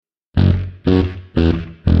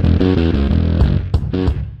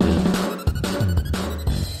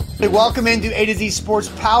Welcome into A to Z Sports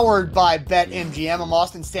powered by BetMGM. I'm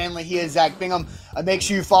Austin Stanley. He is Zach Bingham. Make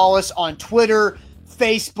sure you follow us on Twitter,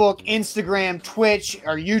 Facebook, Instagram, Twitch,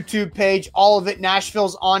 our YouTube page, all of it,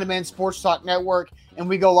 Nashville's on-demand sports talk network. And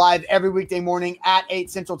we go live every weekday morning at 8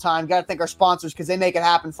 Central Time. Got to thank our sponsors because they make it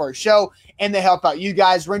happen for our show and they help out you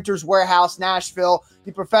guys. Renters Warehouse, Nashville,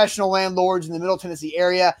 the professional landlords in the Middle Tennessee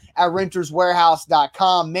area at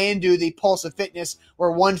renterswarehouse.com. Mandu, the pulse of fitness,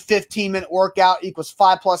 where one 15-minute workout equals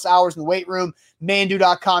 5+ hours in the weight room.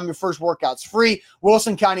 Mandu.com, your first workout's free.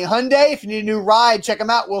 Wilson County Hyundai, if you need a new ride, check them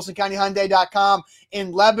out, wilsoncountyhyundai.com.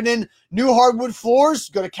 In Lebanon, new hardwood floors,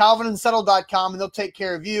 go to calvinandsettle.com and they'll take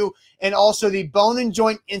care of you. And also the Bone and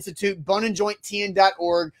Joint Institute,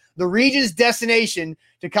 boneandjointtn.org, the region's destination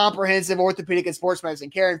to comprehensive orthopedic and sports medicine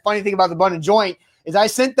care. And funny thing about the Bone and Joint is I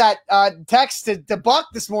sent that text to Buck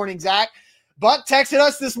this morning, Zach. Buck texted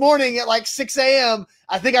us this morning at like 6 a.m.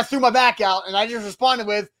 I think I threw my back out, and I just responded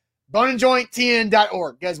with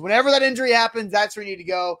boneandjointtn.org because whenever that injury happens, that's where you need to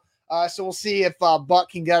go. So we'll see if Buck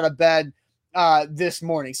can get out of bed this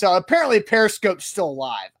morning. So apparently Periscope's still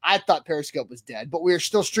alive. I thought Periscope was dead, but we are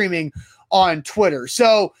still streaming on Twitter.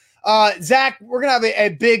 So Zach, we're going to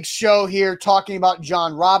have a big show here talking about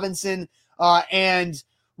John Robinson and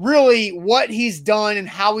really what he's done and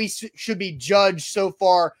how he should be judged so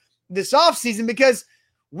far this offseason, because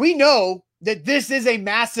we know that this is a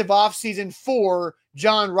massive offseason for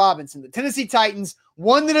John Robinson. The Tennessee Titans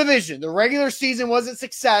won the division. The regular season was a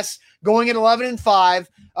success, going at 11-5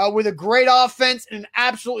 with a great offense and an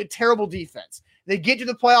absolutely terrible defense. They get to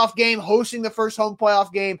the playoff game, hosting the first home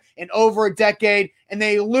playoff game in over a decade, and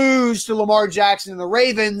they lose to Lamar Jackson and the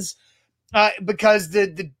Ravens because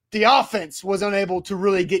the offense was unable to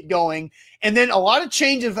really get going. And then a lot of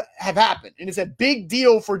changes have happened, and it's a big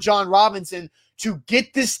deal for John Robinson to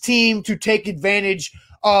get this team to take advantage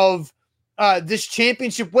of this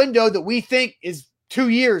championship window that we think is 2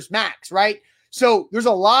 years max, right? So there's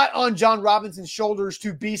a lot on John Robinson's shoulders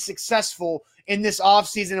to be successful in this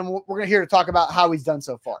offseason, and we're going to hear to talk about how he's done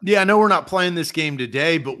so far. Yeah, I know we're not playing this game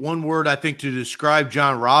today, but one word I think to describe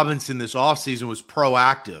John Robinson this offseason was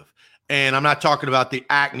proactive. And I'm not talking about the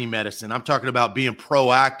acne medicine. I'm talking about being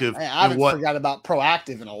proactive. I haven't forgot about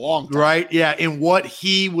proactive in a long time. Right, yeah, in what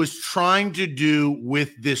he was trying to do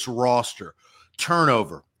with this roster.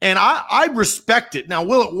 Turnover. And I respect it. Now,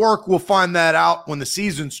 will it work? We'll find that out when the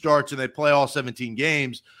season starts and they play all 17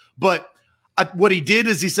 games. But what he did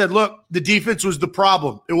is he said, look, the defense was the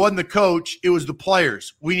problem. It wasn't the coach. It was the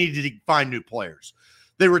players. We needed to find new players.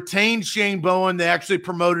 They retained Shane Bowen. They actually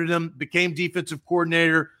promoted him, became defensive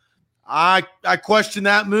coordinator. I question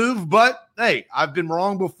that move, but hey, I've been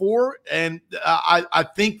wrong before. And I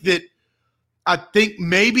think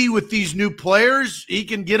maybe with these new players, he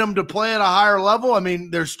can get them to play at a higher level. I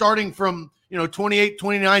mean, they're starting from, 28th,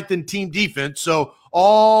 29th in team defense. So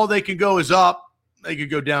all they can go is up. They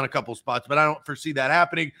could go down a couple spots, but I don't foresee that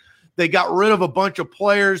happening. They got rid of a bunch of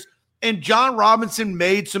players, and John Robinson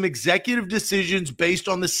made some executive decisions based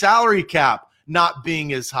on the salary cap not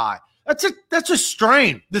being as high. That's a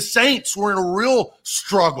strain. The Saints were in a real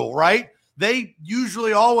struggle, right? They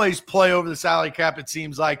usually always play over the salary cap, it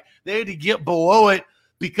seems like. They had to get below it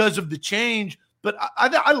because of the change. But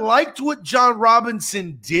I liked what John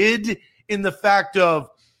Robinson did in the fact of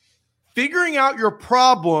figuring out your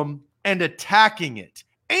problem and attacking it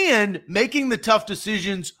and making the tough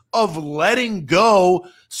decisions of letting go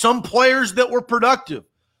some players that were productive.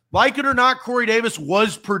 Like it or not, Corey Davis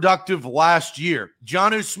was productive last year.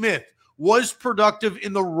 Jonnu Smith was productive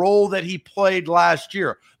in the role that he played last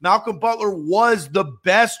year. Malcolm Butler was the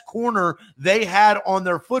best corner they had on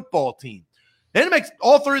their football team. And it makes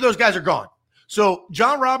all three of those guys are gone. So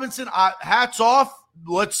John Robinson, hats off.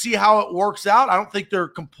 Let's see how it works out. I don't think they're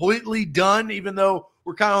completely done, even though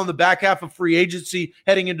we're kind of on the back half of free agency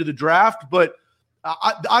heading into the draft. But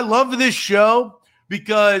I love this show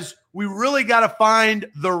because we really got to find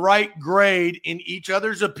the right grade in each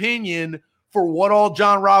other's opinion for what all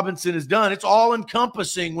John Robinson has done. It's all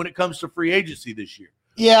encompassing when it comes to free agency this year.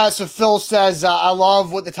 Yeah, so Phil says, I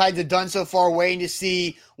love what the Titans have done so far, waiting to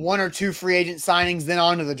see one or two free agent signings, then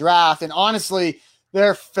on to the draft. And honestly,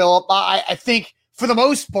 there, Philip, I think for the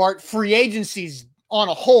most part, free agency's on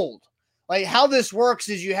a hold. Like how this works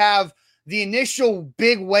is you have the initial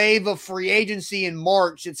big wave of free agency in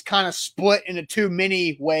March. It's kind of split into two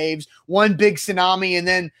mini waves, one big tsunami and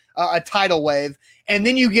then a tidal wave. And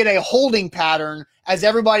then you get a holding pattern as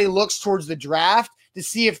everybody looks towards the draft to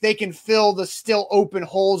see if they can fill the still open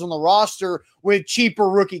holes on the roster with cheaper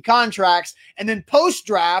rookie contracts. And then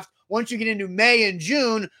post-draft, once you get into May and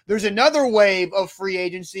June, there's another wave of free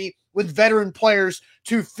agency with veteran players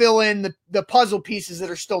to fill in the puzzle pieces that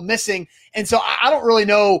are still missing. And so I don't really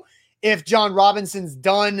know if John Robinson's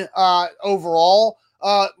done overall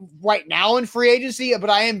right now in free agency, but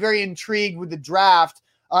I am very intrigued with the draft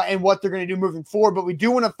and what they're going to do moving forward. But we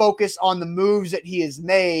do want to focus on the moves that he has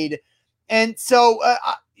made. And so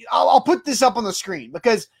I'll put this up on the screen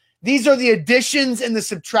because these are the additions and the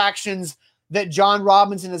subtractions that John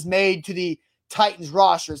Robinson has made to the Titans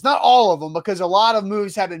roster. It's not all of them because a lot of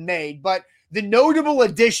moves have been made, but the notable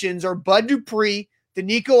additions are Bud Dupree,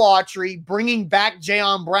 Danico Autry, bringing back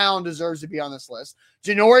Jayon Brown deserves to be on this list,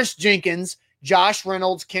 Janoris Jenkins, Josh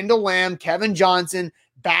Reynolds, Kendall Lamb, Kevin Johnson,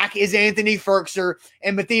 back is Anthony Ferkser,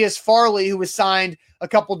 and Matthias Farley, who was signed a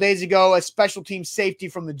couple days ago as special team safety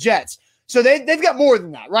from the Jets. So they've got more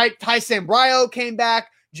than that, right? Ty Sambraio came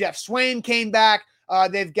back, Jeff Swain came back.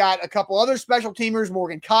 They've got a couple other special teamers,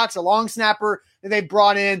 Morgan Cox, a long snapper that they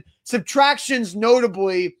brought in. Subtractions,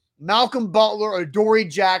 notably, Malcolm Butler, Adoree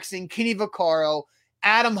Jackson, Kenny Vaccaro,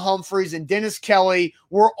 Adam Humphries, and Dennis Kelly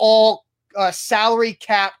were all salary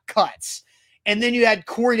cap cuts. And then you had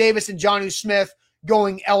Corey Davis and Jonnu Smith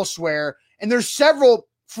going elsewhere. And there's several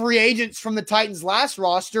free agents from the Titans' last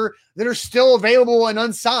roster that are still available and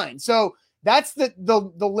unsigned. So that's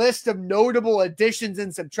the list of notable additions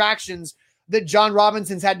and subtractions that John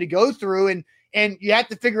Robinson's had to go through. And you have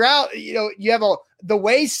to figure out, you have the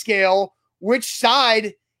weigh scale, which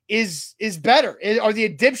side is better? Are the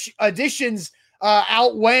additions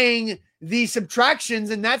outweighing the subtractions?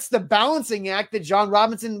 And that's the balancing act that John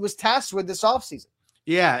Robinson was tasked with this offseason.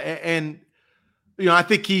 Yeah. And, I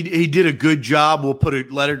think he did a good job. We'll put a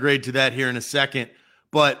letter grade to that here in a second.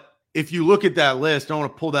 But if you look at that list, I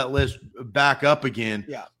want to pull that list back up again.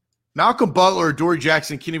 Yeah. Malcolm Butler, Adoree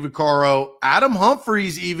Jackson, Kenny Vaccaro, Adam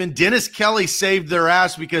Humphries, even Dennis Kelly saved their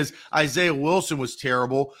ass because Isaiah Wilson was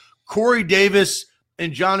terrible. Corey Davis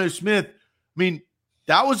and Jonnu Smith. I mean,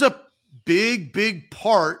 that was a big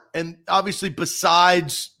part. And obviously,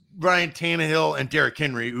 besides Ryan Tannehill and Derrick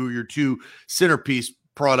Henry, who are your two centerpiece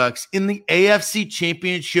products in the AFC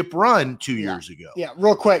Championship run 2 years ago. Yeah,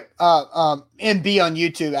 real quick. MB on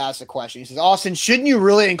YouTube asked a question. He says, Austin, shouldn't you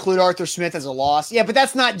really include Arthur Smith as a loss? Yeah, but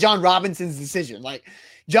that's not John Robinson's decision. Like,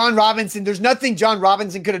 John Robinson, there's nothing John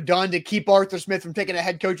Robinson could have done to keep Arthur Smith from taking a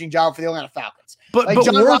head coaching job for the Atlanta Falcons. But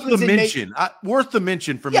John worth Robinson the mention. Worth the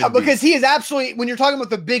mention for me. Yeah, because he is absolutely, when you're talking about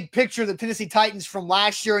the big picture of the Tennessee Titans from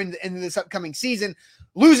last year and this upcoming season,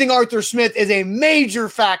 losing Arthur Smith is a major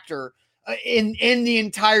factor in the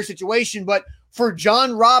entire situation. But for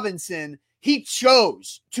John Robinson, he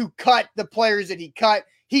chose to cut the players that he cut.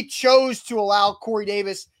 He chose to allow Corey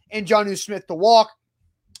Davis and Jonnu Smith to walk.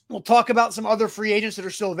 We'll talk about some other free agents that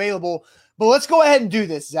are still available, but let's go ahead and do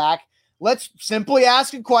this, Zach. Let's simply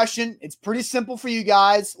ask a question. It's pretty simple for you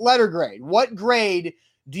guys. Letter grade. What grade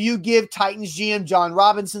do you give Titans GM John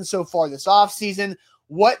Robinson so far this offseason?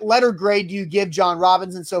 What letter grade do you give John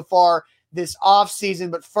Robinson so far this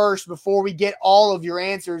offseason? But first, before we get all of your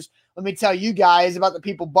answers, let me tell you guys about the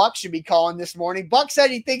people Buck should be calling this morning. Buck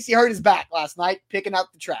said he thinks he hurt his back last night picking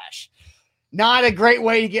up the trash. Not a great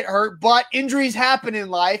way to get hurt, but injuries happen in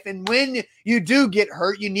life. And when you do get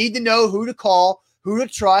hurt, you need to know who to call, who to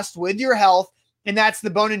trust with your health. And that's the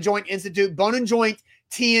Bone and Joint Institute,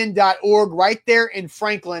 boneandjointtn.org right there in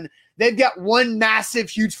Franklin. They've got one massive,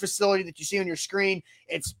 huge facility that you see on your screen.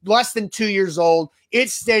 It's less than 2 years old.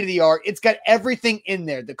 It's state of the art. It's got everything in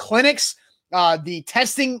there. The clinics, the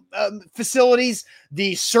testing facilities,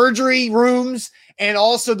 the surgery rooms, and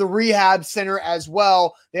also the rehab center as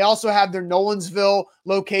well. They also have their Nolensville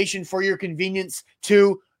location for your convenience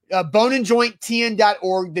too.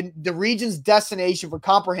 Boneandjointtn.org, the region's destination for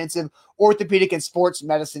comprehensive orthopedic and sports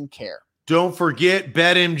medicine care. Don't forget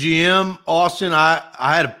BetMGM. Austin, I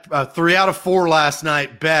had a 3 out of 4 last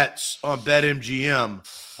night bets on BetMGM.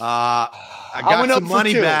 I got some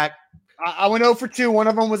money back. I went 0 for 2. One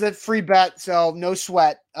of them was a free bet, so no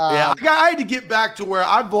sweat. I had to get back to where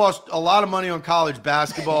I've lost a lot of money on college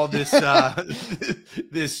basketball this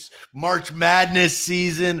this March Madness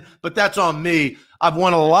season, but that's on me. I've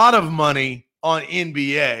won a lot of money on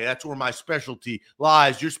NBA. That's where my specialty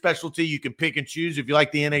lies. Your specialty, you can pick and choose. If you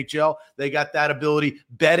like the NHL, they got that ability.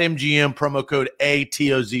 BetMGM, promo code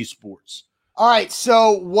ATOZ Sports. All right,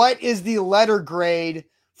 so what is the letter grade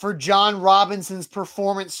for John Robinson's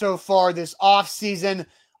performance so far this offseason?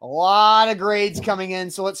 A lot of grades coming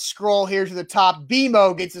in, so let's scroll here to the top.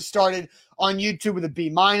 BMO gets us started on YouTube with a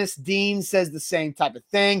B-. Dean says the same type of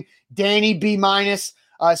thing. Danny, B-.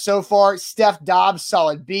 So far. Steph Dobbs,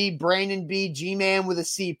 solid B. Brandon, B. G-Man with a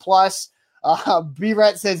C+.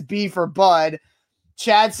 B-Ret says B for Bud.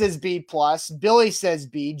 Chad says B plus. Billy says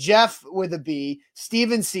B. Jeff with a B.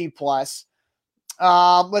 Steven C plus.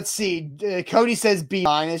 Let's see. Cody says B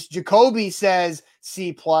minus. Jacoby says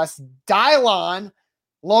C plus. Dylon,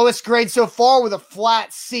 lowest grade so far with a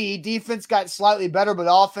flat C. Defense got slightly better, but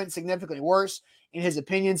offense significantly worse in his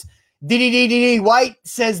opinions. DDDDD White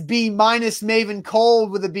says B minus. Maven Cole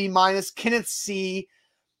with a B minus. Kenneth C.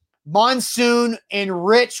 Monsoon and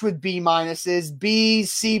Rich with B minuses. B,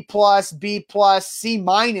 C plus, B plus, C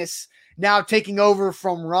minus. Now taking over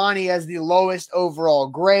from Ronnie as the lowest overall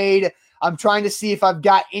grade. I'm trying to see if I've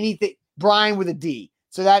got anything. Brian with a D.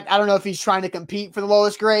 So that I don't know if he's trying to compete for the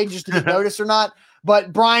lowest grade just to get noticed or not.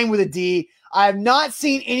 But Brian with a D. I have not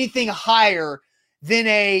seen anything higher than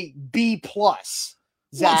a B plus.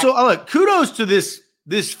 Zach. Well, so look, kudos to this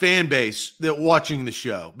fan base that watching the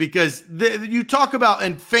show, because you talk about,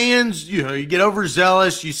 and fans, you get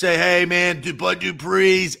overzealous. You say, hey man, Bud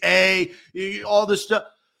Dupree's all this stuff.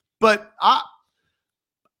 But I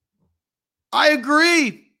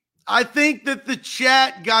agree. I think that the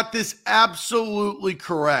chat got this absolutely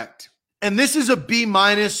correct. And this is a B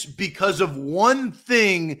minus because of one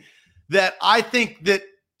thing that I think that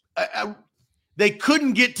they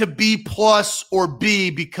couldn't get to B plus or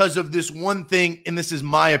B because of this one thing. And this is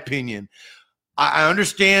my opinion. I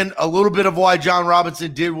understand a little bit of why John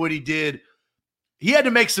Robinson did what he did. He had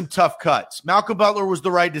to make some tough cuts. Malcolm Butler was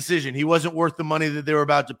the right decision. He wasn't worth the money that they were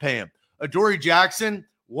about to pay him. Adoree Jackson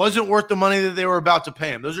wasn't worth the money that they were about to pay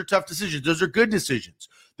him. Those are tough decisions. Those are good decisions.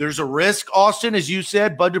 There's a risk, Austin, as you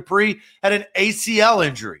said. Bud Dupree had an ACL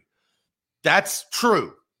injury. That's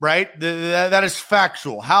true, right? That is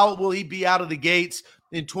factual. How will he be out of the gates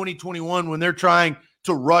in 2021 when they're trying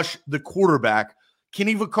to rush the quarterback?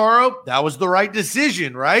 Kenny Vaccaro, that was the right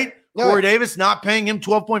decision, right? Yeah. Corey Davis, not paying him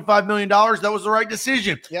 $12.5 million, that was the right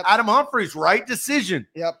decision. Yep. Adam Humphries, right decision.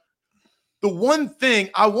 Yep. The one thing,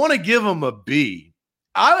 I want to give him a B.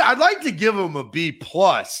 I'd like to give him a B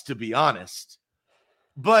plus, to be honest.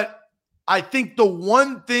 But I think the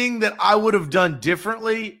one thing that I would have done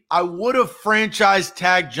differently, I would have franchise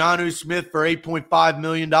tagged Jonnu Smith for $8.5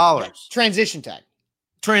 million. Transition tag.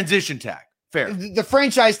 Transition tag. Fair. The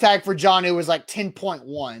franchise tag for Jonnu was like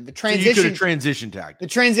 10.1. The transition, so you could have transition tagged. The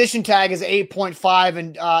transition tag is 8.5,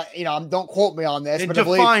 and don't quote me on this, and but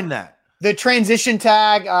define that. The transition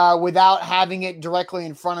tag, without having it directly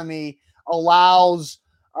in front of me, allows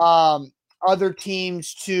other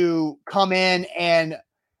teams to come in and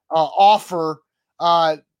offer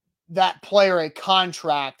that player a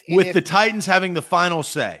contract. With the Titans having the final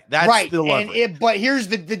say. That's right. The leverage. But here's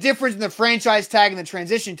the difference in the franchise tag and the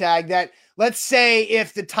transition tag, that let's say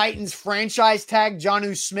if the Titans franchise tagged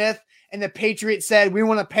Jonnu Smith and the Patriots said, we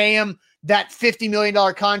want to pay him that $50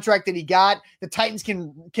 million contract that he got, the Titans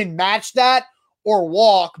can match that or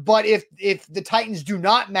walk. But if the Titans do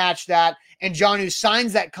not match that and Jonnu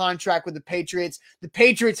signs that contract with the Patriots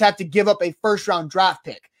have to give up a first-round draft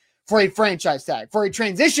pick for a franchise tag. For a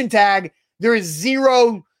transition tag, there is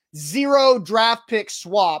zero draft pick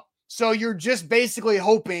swap. So you're just basically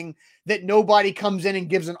hoping that nobody comes in and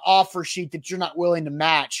gives an offer sheet that you're not willing to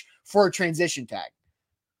match for a transition tag.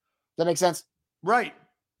 Does that make sense? Right.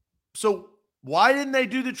 So why didn't they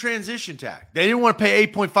do the transition tag? They didn't want to pay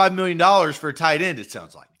 $8.5 million for a tight end, it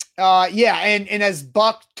sounds like. Yeah, and as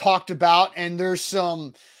Buck talked about, and there's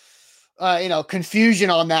some confusion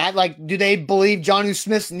on that. Like, do they believe Jonnu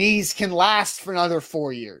Smith's knees can last for another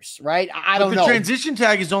 4 years, right? I don't know. The transition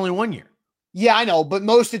tag is only 1 year. Yeah, I know, but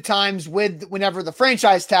most of the times whenever the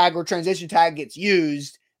franchise tag or transition tag gets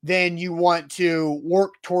used, then you want to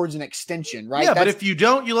work towards an extension, right? Yeah, but if you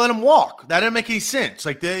don't, you let them walk. That doesn't make any sense.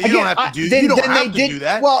 Like, you don't have to do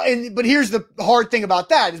that. Well, but here's the hard thing about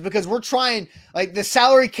that is because we're trying, like, the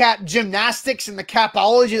salary cap gymnastics and the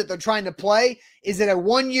capology that they're trying to play is that a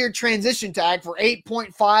 1 year transition tag for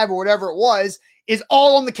 8.5 or whatever it was is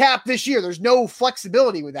all on the cap this year. There's no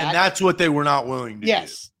flexibility with that. And that's what they were not willing to do.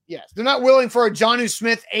 Yes. They're not willing for a Jonnu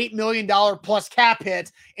Smith $8 million plus cap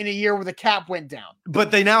hit in a year where the cap went down.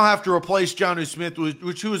 But they now have to replace Jonnu Smith,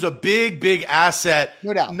 which was a big asset.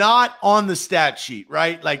 No doubt. Not on the stat sheet,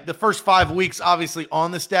 right? Like the first 5 weeks, obviously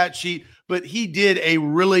on the stat sheet, but he did a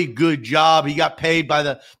really good job. He got paid by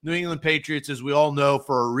the New England Patriots, as we all know,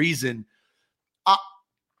 for a reason.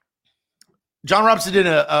 John Robinson did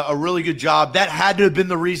a really good job. That had to have been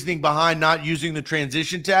the reasoning behind not using the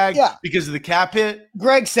transition tag because of the cap hit.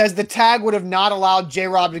 Greg says the tag would have not allowed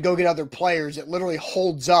J-Rob to go get other players. It literally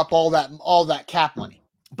holds up all that cap money.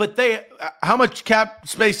 But how much cap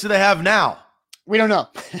space do they have now? We don't know.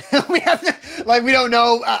 we don't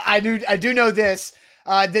know. I do know this.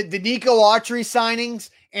 The Nico Autry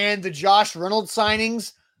signings and the Josh Reynolds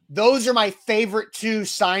signings, those are my favorite two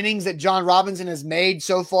signings that John Robinson has made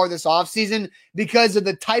so far this offseason because of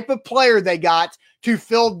the type of player they got to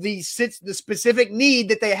fill the specific need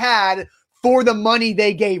that they had for the money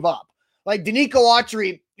they gave up. Like Danico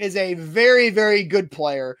Autry is a very, very good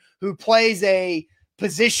player who plays a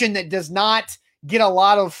position that does not get a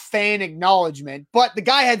lot of fan acknowledgement, but the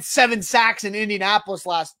guy had 7 sacks in Indianapolis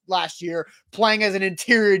last year playing as an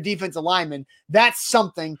interior defensive lineman. That's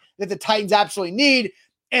something that the Titans absolutely need.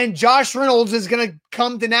 And Josh Reynolds is going to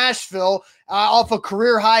come to Nashville off a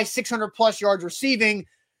career high 600 plus yards receiving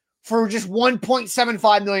for just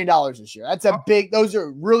 $1.75 million this year. Those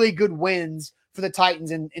are really good wins for the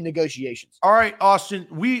Titans in negotiations. All right, Austin,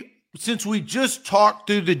 since we just talked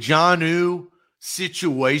through the Jonnu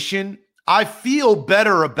situation, I feel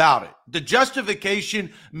better about it. The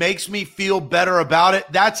justification makes me feel better about it.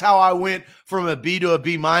 That's how I went from a B to a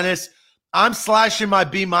B minus. I'm slashing my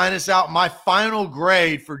B minus out. My final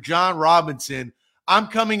grade for John Robinson, I'm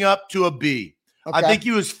coming up to a B. Okay. I think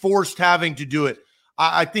he was forced having to do it.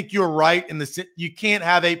 I think you're right you can't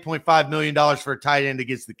have $8.5 million for a tight end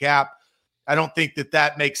against the cap. I don't think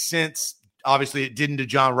that makes sense. Obviously, it didn't to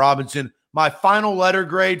John Robinson. My final letter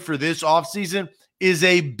grade for this offseason is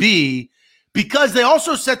a B because they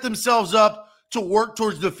also set themselves up to work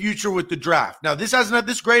towards the future with the draft. Now,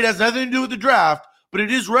 this grade has nothing to do with the draft, but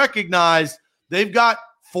it is recognized they've got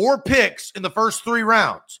 4 picks in the first 3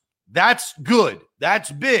 rounds. That's good.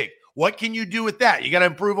 That's big. What can you do with that? You got to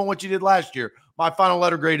improve on what you did last year. My final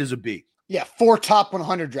letter grade is a B. Yeah, 4 top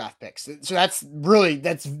 100 draft picks. So that's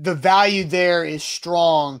the value there is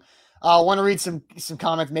strong. I want to read some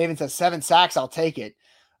comments. Maven says 7 sacks. I'll take it.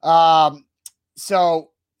 And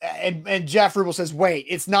Jeff Rubel says, wait,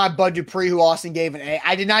 it's not Bud Dupree who Austin gave an A.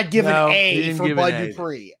 I did not give an A for Bud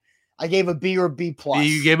Dupree. I gave a B or a B plus.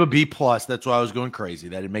 You gave a B plus. That's why I was going crazy.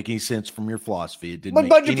 That didn't make any sense from your philosophy. It didn't. But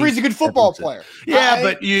Bud Dupree's a good football player. Yeah,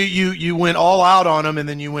 but you went all out on him, and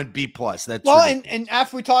then you went B plus. That's and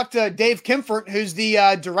after we talked to Dave Kempfert, who's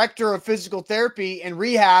the director of physical therapy and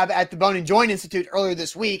rehab at the Bone and Joint Institute earlier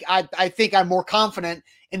this week, I think I'm more confident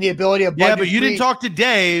in the ability of Bud Dupree. But you didn't talk to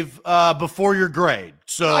Dave before your grade,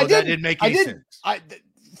 so that didn't make any sense.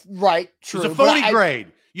 Right, true. It was a phony grade.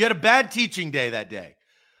 You had a bad teaching day that day.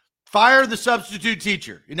 Fire the substitute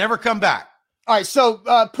teacher. You never come back. All right, so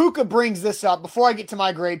Puka brings this up. Before I get to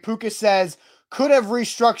my grade, Puka says, could have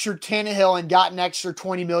restructured Tannehill and gotten extra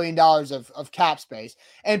 $20 million of cap space.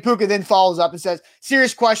 And Puka then follows up and says,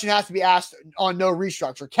 serious question has to be asked on no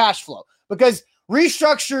restructure, cash flow. Because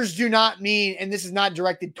restructures do not mean, and this is not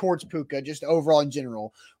directed towards Puka, just overall in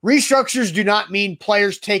general, restructures do not mean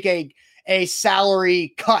players take a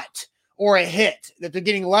salary cut or a hit, that they're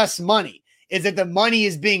getting less money. Is that the money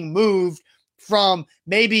is being moved from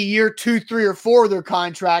maybe year 2, 3, or 4 of their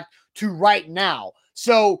contract to right now.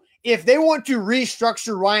 So if they want to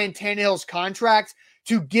restructure Ryan Tannehill's contract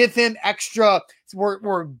to give him extra,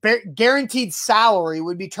 where guaranteed salary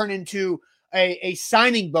would be turned into a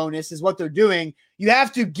signing bonus is what they're doing, you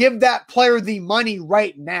have to give that player the money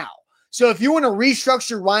right now. So if you want to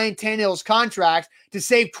restructure Ryan Tannehill's contract to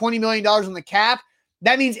save $20 million on the cap,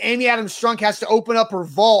 that means Amy Adams-Strunk has to open up her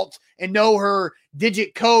vault and know her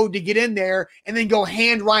digit code to get in there and then go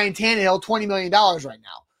hand Ryan Tannehill $20 million right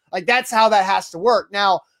now. Like, that's how that has to work.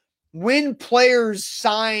 Now, when players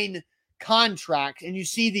sign contracts and you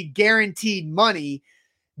see the guaranteed money,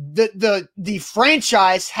 the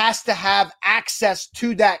franchise has to have access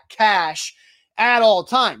to that cash at all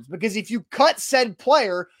times. Because if you cut said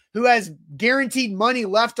player who has guaranteed money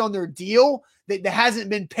left on their deal that hasn't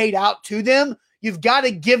been paid out to them, you've got to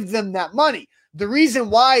give them that money. The reason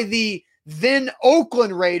why the then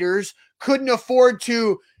Oakland Raiders couldn't afford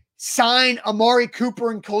to sign Amari Cooper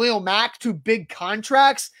and Khalil Mack to big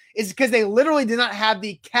contracts is because they literally did not have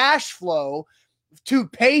the cash flow to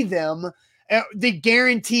pay them the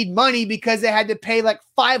guaranteed money, because they had to pay like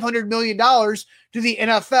 $500 million to the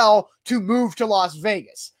NFL to move to Las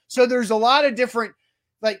Vegas. So there's a lot of different,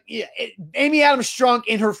 Amy Adams-Strunk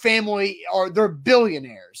and her family they're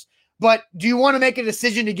billionaires. But do you want to make a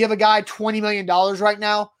decision to give a guy $20 million right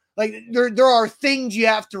now? Like, there are things you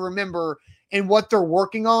have to remember in what they're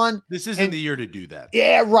working on. This isn't the year to do that.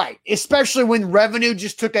 Yeah, right. Especially when revenue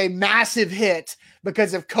just took a massive hit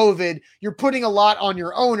because of COVID. You're putting a lot on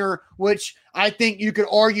your owner, which I think you could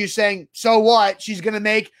argue saying, so what? She's going to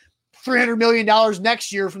make $300 million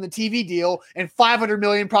next year from the TV deal and $500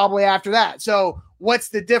 million probably after that. So what's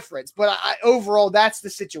the difference? But overall, that's the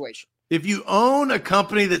situation. If you own a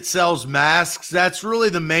company that sells masks, that's really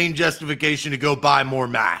the main justification to go buy more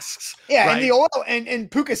masks. Yeah, right? And the oil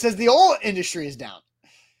and Puka says the oil industry is down.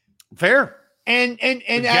 Fair.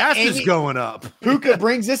 The gas is going up. Puka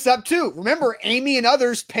brings this up too. Remember, Amy and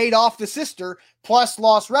others paid off the sister plus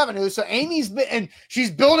lost revenue. So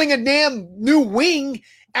she's building a damn new wing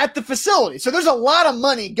at the facility. So there's a lot of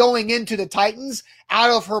money going into the Titans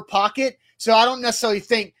out of her pocket. So I don't necessarily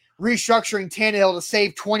think restructuring Tannehill to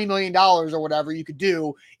save $20 million or whatever you could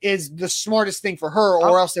do is the smartest thing for her,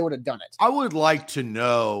 or else they would have done it. I would like to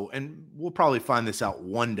know, and we'll probably find this out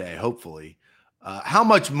one day, hopefully, how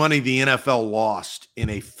much money the NFL lost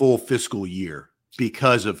in a full fiscal year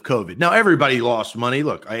because of COVID. Now, everybody lost money.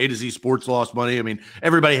 Look, A to Z Sports lost money. I mean,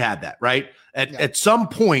 everybody had that, right? At some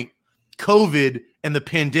point, COVID and the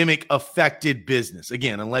pandemic affected business.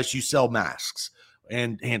 Again, unless you sell masks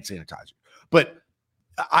and hand sanitizer. But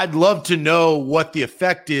I'd love to know what the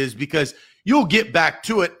effect is, because you'll get back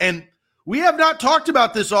to it. And we have not talked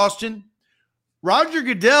about this, Austin. Roger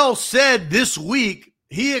Goodell said this week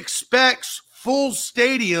he expects full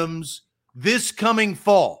stadiums this coming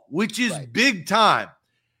fall, which is big time.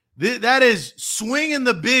 That is swinging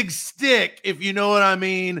the big stick, if you know what I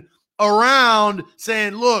mean, around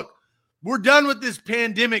saying, look, we're done with this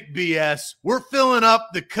pandemic BS. We're filling up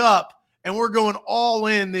the cup, and we're going all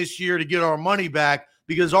in this year to get our money back,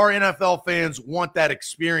 because our NFL fans want that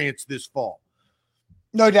experience this fall.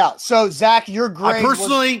 No doubt. So, Zach, your grade. I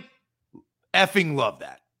personally effing love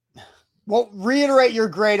that. Well, reiterate your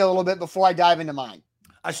grade a little bit before I dive into mine.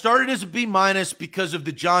 I started as a B- because of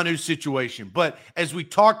the Jonnu situation. But as we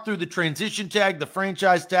talked through the transition tag, the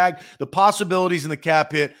franchise tag, the possibilities in the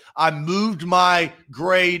cap hit, I moved my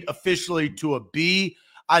grade officially to a B.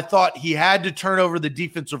 I thought he had to turn over the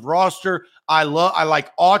defensive roster. I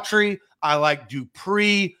like Autry. I like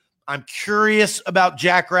Dupree. I'm curious about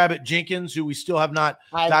Jackrabbit Jenkins, who we still have not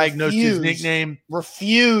diagnosed his nickname.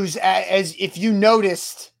 Refuse, as if you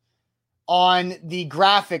noticed on the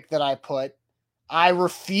graphic that I put, I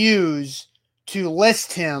refuse to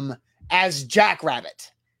list him as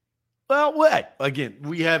Jackrabbit. Well, again,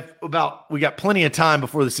 we got plenty of time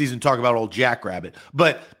before the season to talk about old Jackrabbit,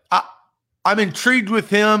 but I'm intrigued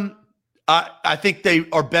with him. I think they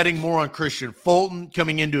are betting more on Christian Fulton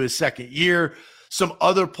coming into his second year, some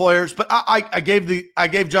other players, but I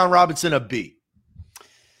gave John Robinson a B.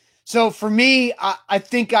 So for me, I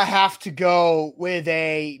think I have to go with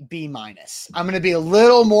a B-. I'm going to be a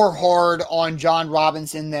little more hard on John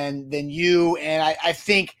Robinson than you, and I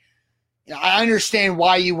think I understand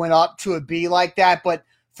why you went up to a B like that, but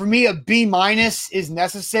for me, a B- is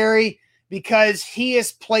necessary because he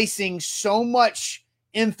is placing so much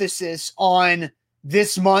emphasis on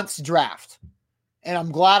this month's draft. And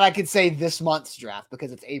I'm glad I could say this month's draft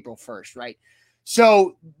because it's April 1st, right?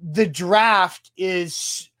 So the draft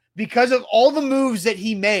is, because of all the moves that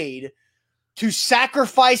he made to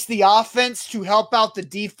sacrifice the offense to help out the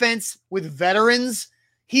defense with veterans,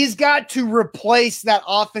 he's got to replace that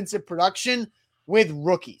offensive production with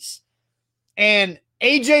rookies. And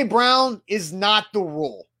A.J. Brown is not the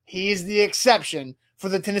rule. He is the exception for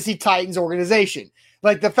the Tennessee Titans organization.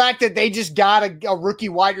 Like the fact that they just got a rookie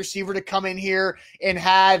wide receiver to come in here and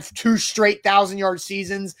have 2 straight 1,000-yard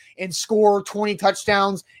seasons and score 20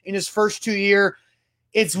 touchdowns in his first 2 years.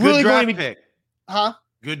 It's really going to be pick. Huh?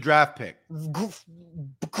 Good draft pick.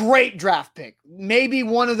 Great draft pick. Maybe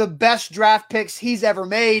one of the best draft picks he's ever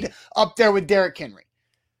made, up there with Derrick Henry.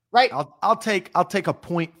 Right? I'll take a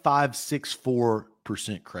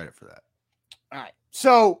 0.564% credit for that. All right.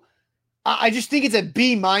 So I just think it's a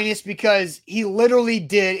B- because he literally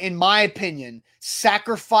did, in my opinion,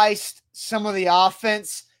 sacrificed some of the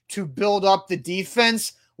offense to build up the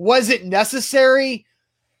defense. Was it necessary?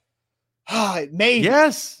 Maybe.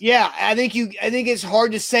 Yes. Yeah, I think it's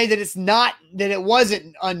hard to say that it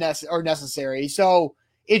wasn't unnecessary or necessary. So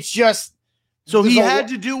it's just. So he had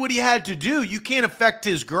to do what he had to do. You can't affect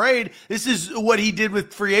his grade. This is what he did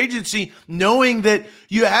with free agency, knowing that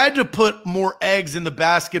you had to put more eggs in the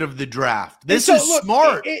basket of the draft. This is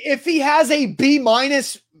smart. If he has a B-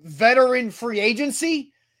 veteran free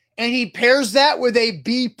agency and he pairs that with a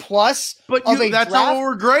B+, that's not what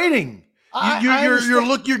we're grading.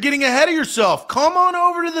 You're getting ahead of yourself. Come on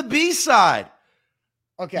over to the B side.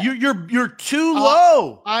 Okay. You're too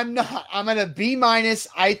low. I'm not. I'm at a B-.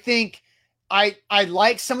 I think I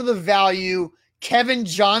like some of the value. Kevin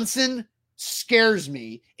Johnson scares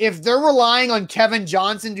me. If they're relying on Kevin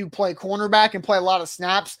Johnson to play cornerback and play a lot of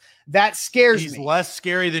snaps, that scares me. He's less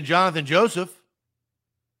scary than Jonathan Joseph.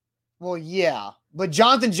 Well, yeah. But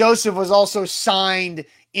Jonathan Joseph was also signed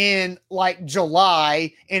in like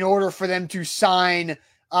July in order for them to sign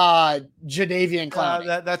Jadeveon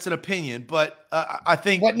Clowney. That's an opinion, but I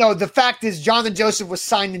think. But no, the fact is Jonathan Joseph was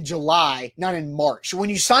signed in July, not in March. When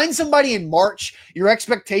you sign somebody in March, your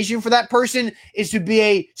expectation for that person is to be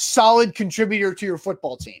a solid contributor to your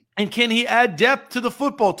football team. And can he add depth to the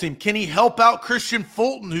football team? Can he help out Christian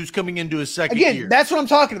Fulton, who's coming into his second year? Again, that's what I'm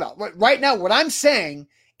talking about. Right now, what I'm saying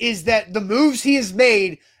is that the moves he has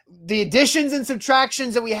made, the additions and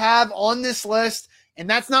subtractions that we have on this list, and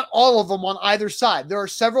that's not all of them on either side. There are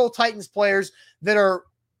several Titans players that are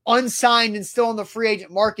unsigned and still in the free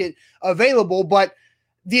agent market available, but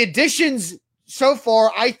the additions so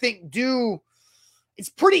far, I think, it's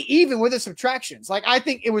pretty even with the subtractions. Like, I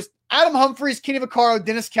think it was Adam Humphries, Kenny Vaccaro,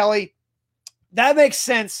 Dennis Kelly. That makes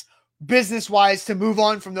sense business-wise to move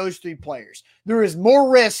on from those three players. There is more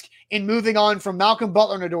risk in moving on from Malcolm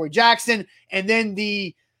Butler and Adoree Jackson, and then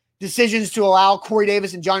the decisions to allow Corey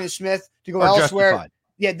Davis and Johnny Smith to go elsewhere. Justified.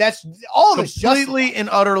 Yeah, that's all of it's completely and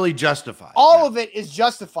utterly justified. All of it is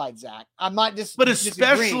justified, Zach. I'm not just, but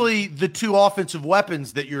especially the two offensive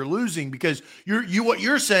weapons that you're losing, because what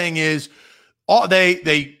you're saying is,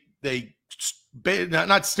 they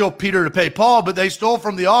not steal Peter to pay Paul, but they stole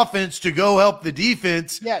from the offense to go help the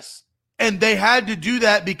defense. Yes, and they had to do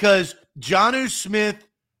that because Jonnu Smith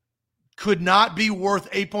could not be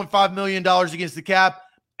worth $8.5 million against the cap.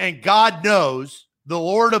 And God knows, the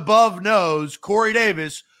Lord above knows, Corey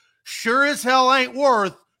Davis sure as hell ain't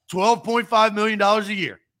worth $12.5 million a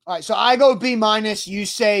year. All right, so I go B minus. You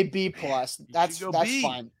say B plus. That's B.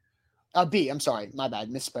 Fine. B. I'm sorry, my bad.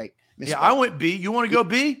 Misspoke. Yeah, I went B. You want to go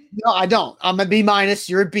B? No, I don't. I'm a B minus.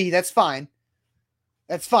 You're a B. That's fine.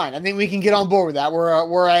 That's fine. I think we can get on board with that.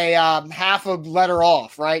 We're a half a letter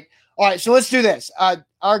off, right? All right, so let's do this.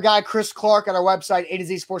 Our guy Chris Clark at our website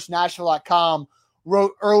A2ZSportsNashville.com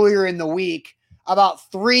wrote earlier in the week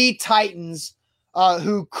about three Titans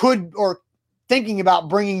who could or thinking about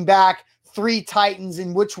bringing back three Titans,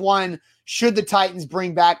 and which one should the Titans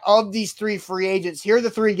bring back of these three free agents. Here are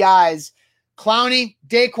the three guys: Clowney,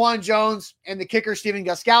 Daquan Jones, and the kicker Stephen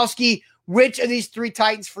Gostkowski. Which of these three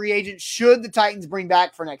Titans free agents should the Titans bring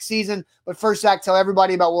back for next season? But first, Zach, tell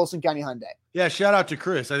everybody about Wilson County Hyundai. Yeah, shout out to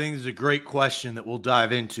Chris. I think this is a great question that we'll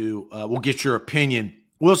dive into. We'll get your opinion.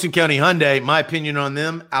 Wilson County Hyundai, my opinion on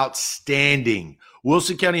them, outstanding.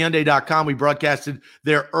 WilsonCountyHyundai.com. We broadcasted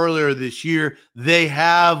there earlier this year. They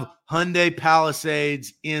have Hyundai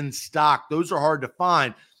Palisades in stock. Those are hard to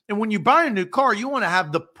find. And when you buy a new car, you want to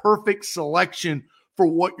have the perfect selection for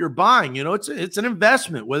what you're buying. You know, it's an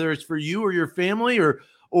investment, whether it's for you or your family or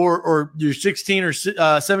your 16 or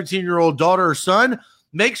 17-year-old daughter or son.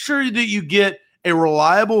 Make sure that you get a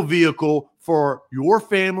reliable vehicle for your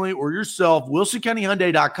family or yourself.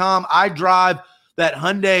 WilsonCountyHyundai.com. I drive that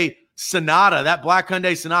Hyundai Sonata, that black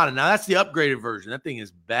Hyundai Sonata. Now, that's the upgraded version. That thing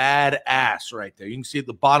is badass right there. You can see at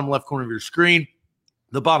the bottom left corner of your screen.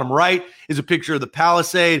 The bottom right is a picture of the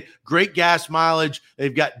Palisade. Great gas mileage.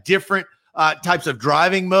 They've got different types of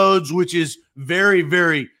driving modes, which is very,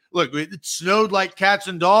 very – look, it snowed like cats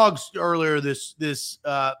and dogs earlier this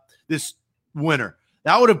winter.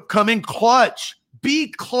 That would have come in clutch. Be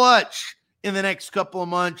clutch in the next couple of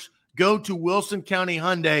months. Go to Wilson County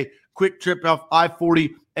Hyundai, quick trip off I-40,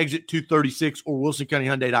 exit 236, or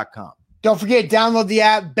WilsonCountyHyundai.com. Don't forget, download the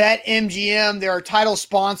app, BetMGM. They're our title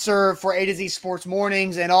sponsor for A to Z Sports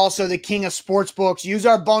Mornings and also the king of sportsbooks. Use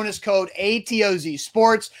our bonus code ATOZ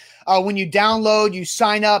Sports. When you download, you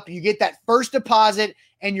sign up, you get that first deposit,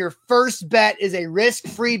 and your first bet is a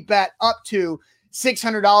risk-free bet up to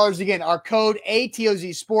 $600. Again, our code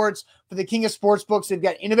ATOZ Sports for the king of sportsbooks. They've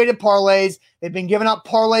got innovative parlays. They've been giving out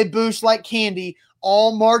parlay boosts like candy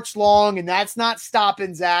all March long, and that's not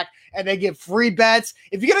stopping, Zach. And they give free bets.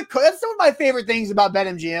 If you get that's one of my favorite things about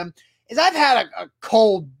BetMGM is I've had a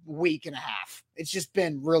cold week and a half. It's just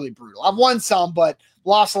been really brutal. I've won some, but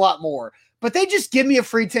lost a lot more. But they just give me a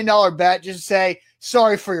free $10 bet, just say,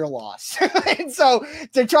 sorry for your loss. And so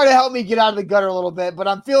to try to help me get out of the gutter a little bit, but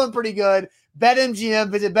I'm feeling pretty good. BetMGM,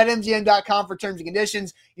 visit BetMGM.com for terms and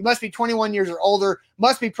conditions. You must be 21 years or older,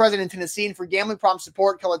 must be present in Tennessee, and for gambling problem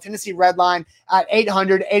support, call the Tennessee Red Line at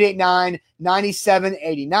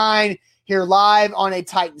 800-889-9789. Here live on a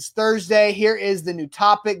Titans Thursday. Here is the new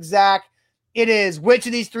topic, Zach. It is, which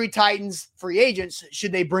of these three Titans free agents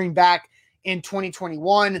should they bring back in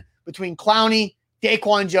 2021 between Clowney,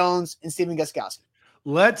 Daquan Jones, and Stephen Gostkowski?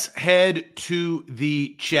 Let's head to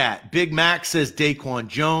the chat. Big Mac says Daquan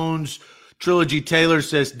Jones. Trilogy Taylor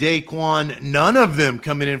says Daquan. None of them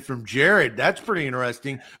coming in from Jared. That's pretty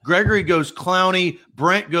interesting. Gregory goes Clowney.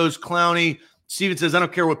 Brent goes Clowney. Steven says, I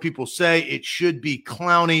don't care what people say. It should be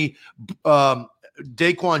Clowney.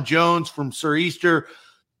 Daquan Jones from Sir Easter.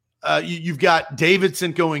 You've got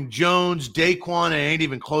Davidson going Jones, Daquan, and ain't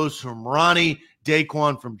even close from Ronnie.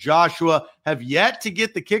 Daquan from Joshua have yet to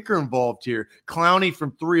get the kicker involved here. Clowney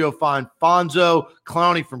from 305, Fonzo.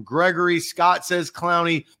 Clowney from Gregory. Scott says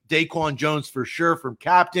Clowney. Daquan Jones for sure from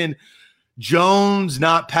Captain. Jones,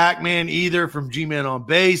 not Pac-Man either from G-Man on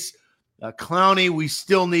base. Clowney, we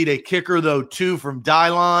still need a kicker, though, too, from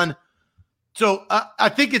Dylon. So I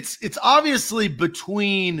think it's obviously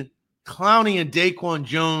between Clowney and Daquan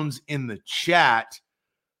Jones in the chat.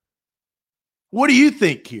 What do you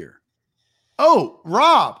think here? Oh,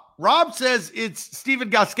 Rob. Rob says it's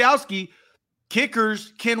Steven Gostkowski.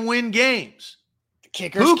 Kickers can win games.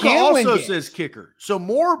 Kickers Puka can win also games. says kicker. So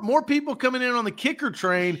more people coming in on the kicker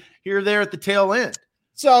train here, there at the tail end.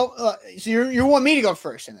 So you want me to go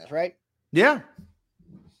first in this, right? Yeah.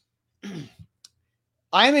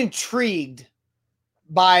 I'm intrigued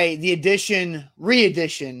by the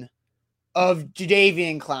re-edition of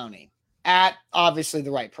Jadeveon Clowney at obviously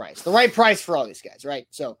the right price. The right price for all these guys, right?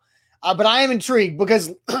 So, but I am intrigued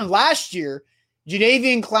because last year,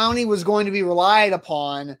 Jadeveon Clowney was going to be relied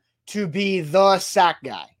upon to be the sack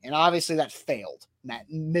guy. And obviously that failed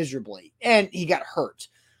miserably. And he got hurt.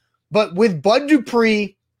 But with Bud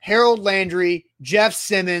Dupree, Harold Landry, Jeff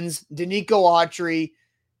Simmons, Danico Autry,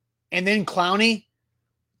 and then Clowney,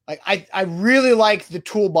 I really like the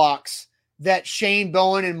toolbox that Shane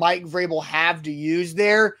Bowen and Mike Vrabel have to use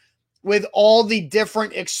there with all the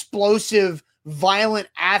different explosive, violent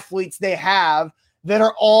athletes they have that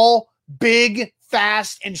are all big,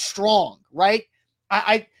 fast, and strong, right?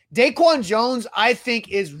 Daquan Jones, I think,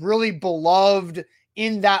 is really beloved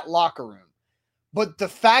in that locker room. But the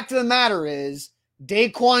fact of the matter is,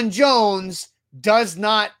 Daquan Jones does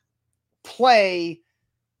not play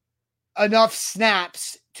enough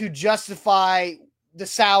snaps to justify the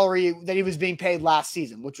salary that he was being paid last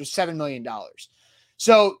season, which was $7 million.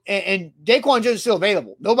 So, and Daquan Jones is still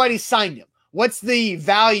available. Nobody signed him. What's the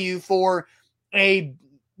value for a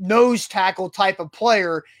nose tackle type of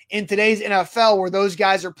player in today's NFL where those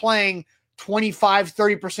guys are playing 25,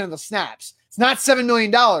 30% of the snaps? It's not $7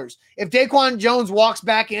 million. If Daquan Jones walks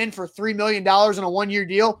back in for $3 million on a one-year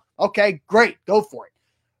deal, okay, great, go for it.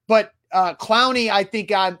 But Clowney, I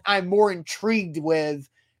think I'm more intrigued with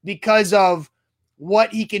because of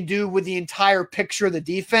what he can do with the entire picture of the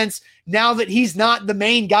defense now that he's not the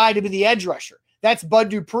main guy to be the edge rusher. That's Bud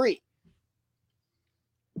Dupree.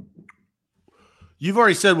 You've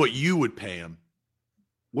already said what you would pay him.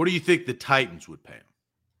 What do you think the Titans would pay him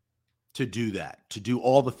to do that, to do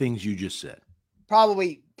all the things you just said?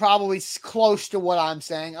 Probably close to what I'm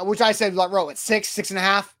saying, which I said, like, at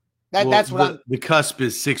 6.5. That's what the cusp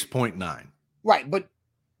is 6.9. Right, but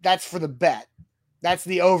that's for the bet. That's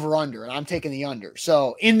the over-under, and I'm taking the under.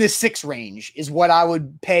 So in the 6 range is what I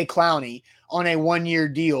would pay Clowney on a one-year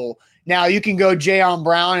deal. Now, you can go Jayon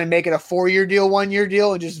Brown and make it a 4-year deal, 1-year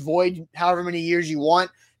deal, and just void however many years you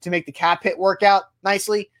want to make the cap hit work out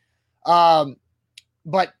nicely.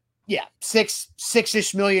 But, yeah,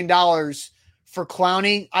 $6-ish million for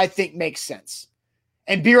Clowney, I think makes sense.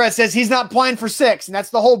 And B-Red says he's not playing for 6, and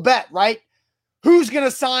that's the whole bet, right? Who's going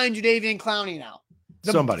to sign Jadeveon Clowney now?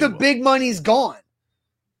 Somebody The will. big money's gone.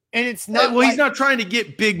 And it's not. Well, he's not trying to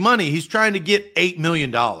get big money. He's trying to get $8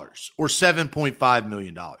 million or $7.5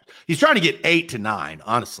 million. He's trying to get 8 to 9,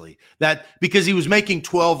 honestly. That because he was making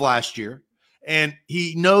 12 last year, and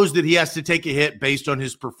he knows that he has to take a hit based on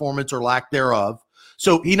his performance or lack thereof.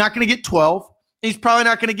 So he's not going to get 12. He's probably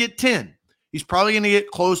not going to get 10. He's probably going to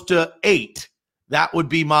get close to 8. That would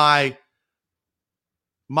be my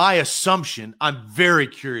assumption. I'm very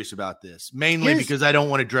curious about this, mainly because I don't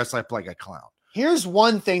want to dress up like a clown. Here's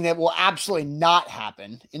one thing that will absolutely not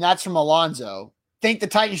happen, and that's from Alonzo. Think the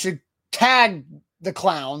Titans should tag the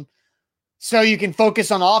clown so you can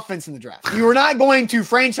focus on offense in the draft. You are not going to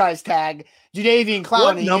franchise tag Jadeveon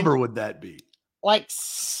Clowney. What number would that be? Like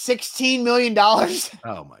 $16 million.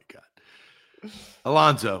 Oh, my God.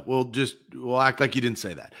 Alonzo, we'll act like you didn't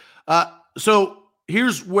say that. So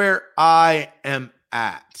here's where I am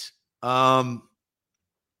at.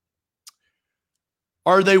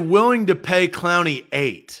 Are they willing to pay Clowney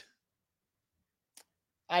 8?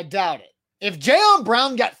 I doubt it. If Jayon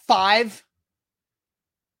Brown got 5,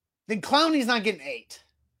 then Clowney's not getting 8.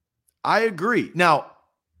 I agree. Now,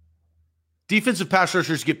 defensive pass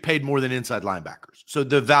rushers get paid more than inside linebackers. So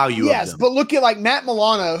the value of them. Yes, but look at like Matt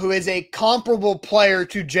Milano, who is a comparable player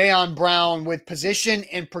to Jayon Brown with position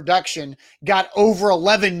and production, got over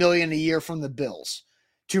 $11 million a year from the Bills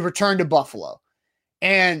to return to Buffalo.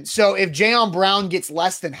 And so if Jayon Brown gets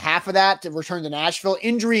less than half of that to return to Nashville,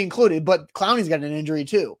 injury included, but Clowney's got an injury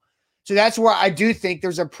too. So that's where I do think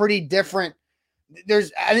there's a pretty different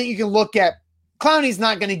I think you can look at Clowney's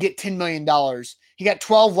not going to get $10 million. He got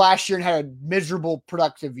 12 last year and had a miserable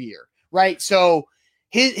productive year, right? So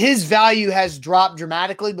his value has dropped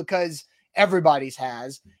dramatically because everybody's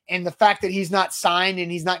has. And the fact that he's not signed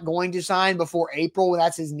and he's not going to sign before April, when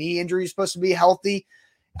that's his knee injury, he's supposed to be healthy.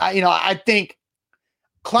 I think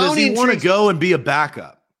Clowney. Does he want to go and be a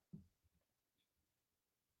backup?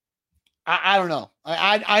 I don't know.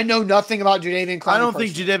 I know nothing about Jadeveon Clowney. I don't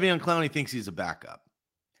think Jadeveon Clowney thinks he's a backup.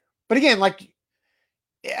 But again, like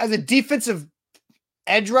as a defensive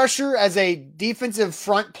edge rusher, as a defensive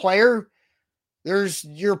front player,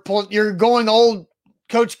 you're going old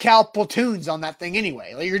Coach Cal platoons on that thing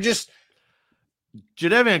anyway. Like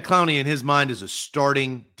Jadeveon Clowney in his mind is a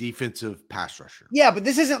starting defensive pass rusher. Yeah, but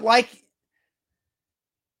this isn't like.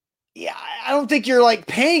 Yeah, I don't think you're like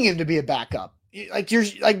paying him to be a backup.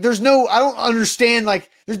 There's no. I don't understand.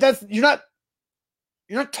 You're not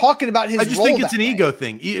talking about his. I just think it's an ego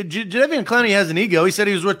thing. Jadeveon Clowney has an ego. He said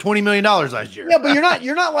he was worth $20 million last year. Yeah, but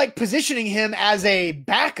you're not like positioning him as a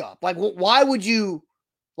backup. Like, why would you?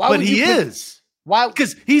 But he is. Why?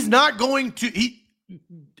 Because he's not going to.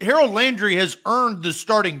 Harold Landry has earned the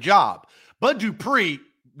starting job. Bud Dupree,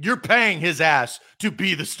 you're paying his ass to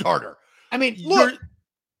be the starter. I mean, look.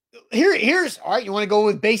 Here's all right. You want to go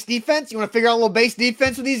with base defense? You want to figure out a little base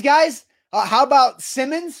defense with these guys? How about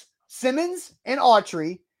Simmons and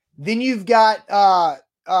Autry? Then you've got I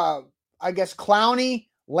guess Clowney,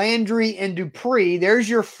 Landry, and Dupree. There's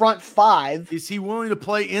your front five. Is he willing to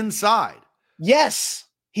play inside? Yes,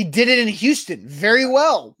 he did it in Houston very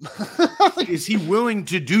well. Is he willing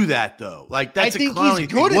to do that though? Like that's I think a Clowney he's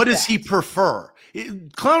good thing. What at does he prefer?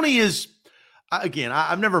 Clowney is. Again,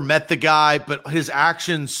 I've never met the guy, but his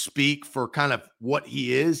actions speak for kind of what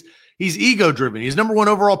he is. He's ego-driven. He's number 1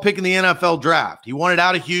 overall pick in the NFL draft. He wanted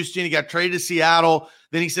out of Houston. He got traded to Seattle.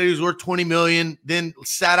 Then he said he was worth $20 million, then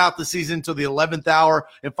sat out the season until the 11th hour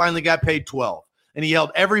and finally got paid $12. And he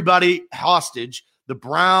held everybody hostage, the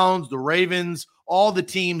Browns, the Ravens, all the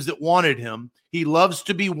teams that wanted him. He loves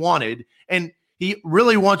to be wanted, and he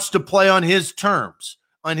really wants to play on his terms.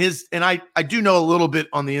 And I do know a little bit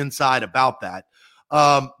on the inside about that.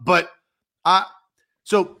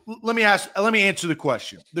 So let me answer the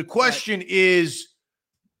question. The question is,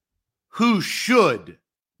 who should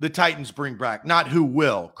the Titans bring back, not who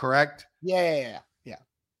will, correct? Yeah.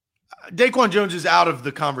 Daquan Jones is out of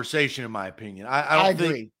the conversation, in my opinion. I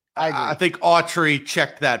agree. I think Autry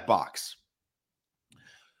checked that box.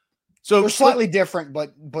 So we're slightly different,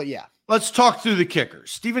 but yeah. Let's talk through the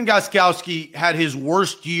kickers. Stephen Gostkowski had his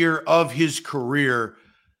worst year of his career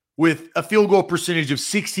with a field goal percentage of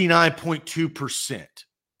 69.2%.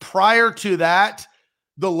 Prior to that,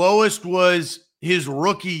 the lowest was his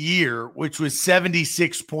rookie year, which was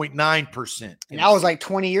 76.9%. And that was like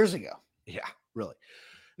 20 years ago. Yeah, really.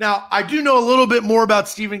 Now, I do know a little bit more about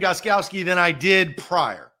Stephen Gostkowski than I did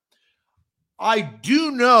prior. I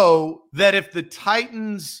do know that if the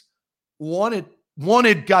Titans wanted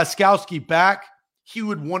Gostkowski back, he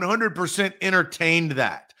would 100% entertain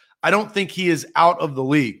that. I don't think he is out of the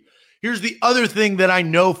league. Here's the other thing that I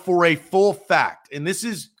know for a full fact, and this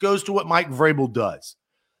goes to what Mike Vrabel does.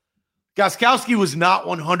 Gostkowski was not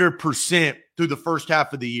 100% through the first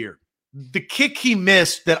half of the year. The kick he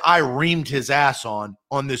missed that I reamed his ass on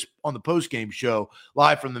the postgame show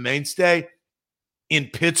live from the mainstay in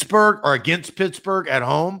Pittsburgh or against Pittsburgh at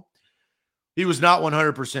home, he was not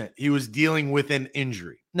 100%. He was dealing with an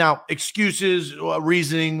injury. Now, excuses,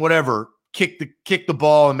 reasoning, whatever, kick the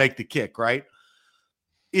ball and make the kick, right?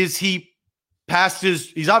 Is he past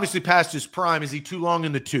he's obviously past his prime. Is he too long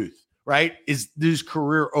in the tooth, right? Is his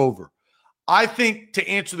career over? I think to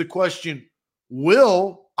answer the question,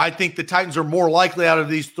 I think the Titans are more likely out of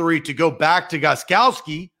these three to go back to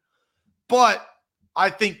Gostkowski, but I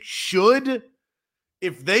think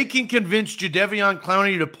if they can convince Jadeveon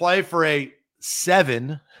Clowney to play for a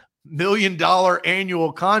 $7 million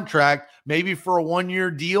annual contract, maybe for a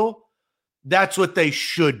 1-year deal, that's what they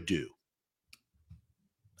should do.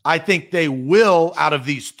 I think they will, out of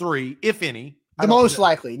these three, if any. Most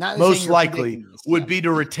likely would be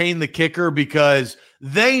to retain the kicker because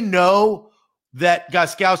they know that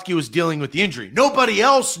Gostkowski was dealing with the injury. Nobody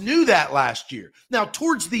else knew that last year. Now,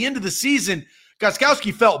 towards the end of the season,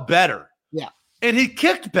 Gostkowski felt better. Yeah. And he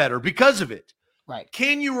kicked better because of it. Right.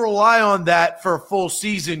 Can you rely on that for a full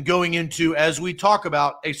season going into, as we talk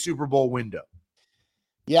about, a Super Bowl window?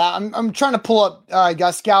 Yeah, I'm trying to pull up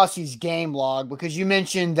Gostkowski's game log because you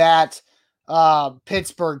mentioned that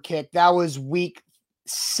Pittsburgh kick. That was week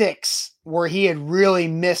 6 where he had really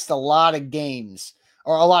missed a lot of games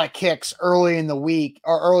or a lot of kicks early in the week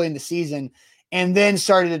or early in the season, and then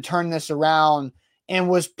started to turn this around and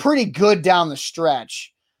was pretty good down the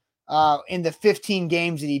stretch in the 15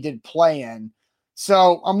 games that he did play in.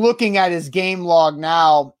 So I'm looking at his game log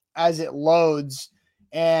now as it loads,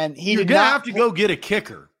 and You're going to have to go get a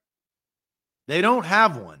kicker. They don't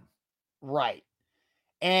have one. Right.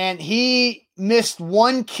 And he missed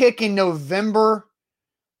one kick in November,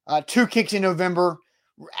 2 kicks in November.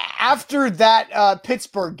 After that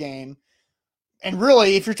Pittsburgh game, and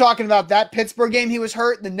really, if you're talking about that Pittsburgh game, he was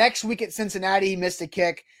hurt. The next week at Cincinnati, he missed a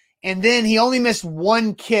kick. And then he only missed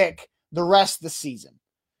 1 kick the rest of the season.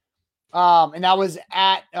 And that was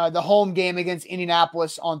at the home game against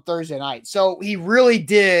Indianapolis on Thursday night. So he really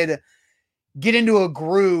did get into a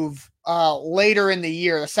groove later in the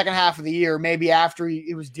year, the second half of the year, maybe after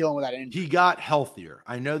he was dealing with that injury. He got healthier.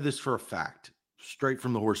 I know this for a fact, straight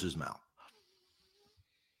from the horse's mouth.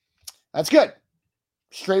 That's good.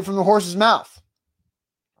 Straight from the horse's mouth.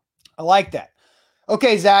 I like that.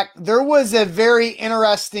 Okay, Zach, there was a very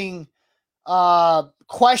interesting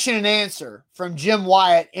question and answer from Jim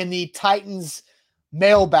Wyatt in the Titans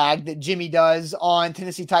mailbag that Jimmy does on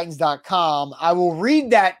TennesseeTitans.com. I will read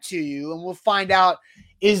that to you and we'll find out,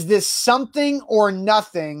 is this something or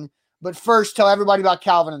nothing? But first, tell everybody about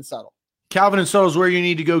Calvin and Settle. Calvin and Settle is where you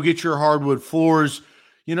need to go get your hardwood floors.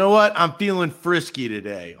 You know what? I'm feeling frisky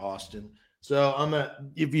today, Austin. So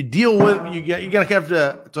if you deal with, you're gonna have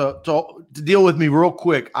to deal with me real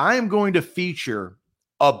quick. I am going to feature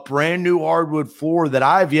a brand new hardwood floor that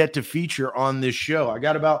I've yet to feature on this show. I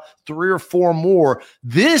got about 3 or 4 more.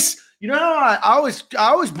 This, I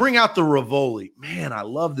always bring out the Rivoli. Man, I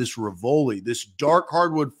love this Rivoli. This dark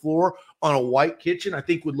hardwood floor on a white kitchen, I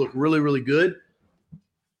think would look really, really good.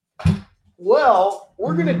 Well,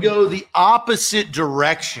 we're going to go the opposite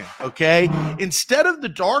direction, okay? Instead of the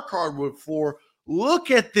dark hardwood floor, look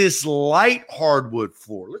at this light hardwood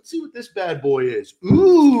floor. Let's see what this bad boy is.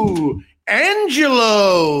 Ooh,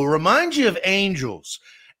 Angelo. Reminds you of angels.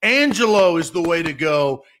 Angelo is the way to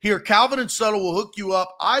go. Here, Calvin and Settle will hook you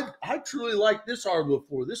up. I truly like this hardwood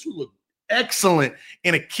floor. This would look excellent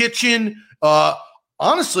in a kitchen.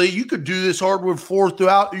 Honestly, you could do this hardwood floor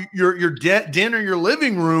throughout your den or your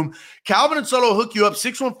living room. Calvin and Settle will hook you up,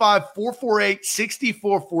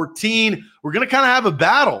 615-448-6414. We're going to kind of have a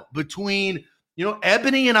battle between,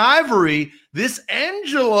 Ebony and Ivory. This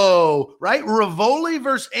Angelo, right? Rivoli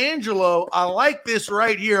versus Angelo. I like this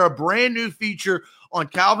right here, a brand new feature on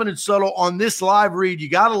Calvin and Settle on this live read. You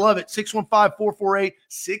got to love it,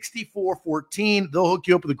 615-448-6414. They'll hook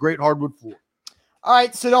you up with a great hardwood floor. All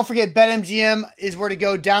right, so don't forget, BetMGM is where to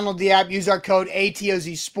go. Download the app, use our code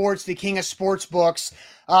ATOZ Sports, the king of sports books.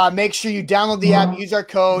 Make sure you download the app, use our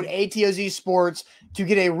code ATOZ Sports to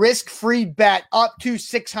get a risk-free bet up to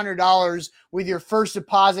 $600 with your first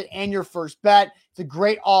deposit and your first bet. It's a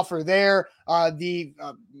great offer there. The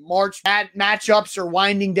March matchups are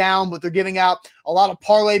winding down, but they're giving out a lot of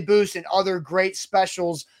parlay boosts and other great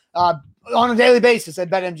specials on a daily basis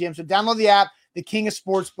at BetMGM. So download the app, the king of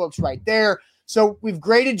sports books right there. So we've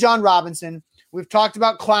graded John Robinson. We've talked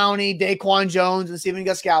about Clowney, Daquan Jones, and Stephen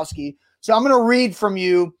Gostkowski. So I'm going to read from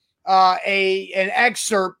you an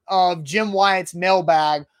excerpt of Jim Wyatt's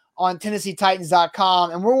mailbag on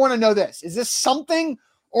TennesseeTitans.com. And we want to know this. Is this something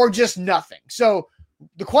or just nothing? So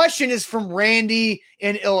the question is from Randy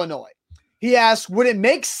in Illinois. He asks, would it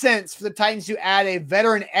make sense for the Titans to add a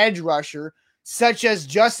veteran edge rusher such as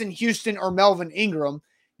Justin Houston or Melvin Ingram?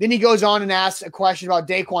 Then he goes on and asks a question about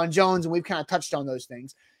Daquan Jones, and we've kind of touched on those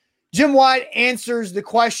things. Jim White answers the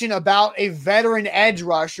question about a veteran edge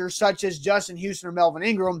rusher such as Justin Houston or Melvin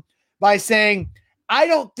Ingram by saying, I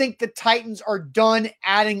don't think the Titans are done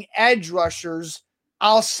adding edge rushers.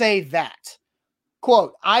 I'll say that.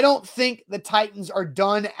 Quote, I don't think the Titans are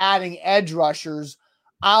done adding edge rushers.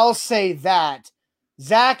 I'll say that.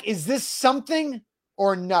 Zach, is this something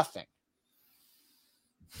or nothing?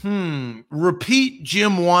 Repeat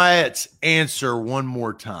Jim Wyatt's answer one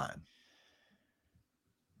more time.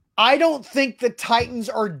 I don't think the Titans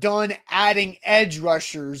are done adding edge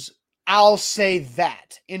rushers. I'll say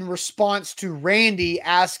that, in response to Randy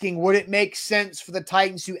asking, would it make sense for the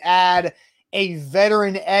Titans to add a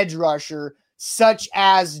veteran edge rusher such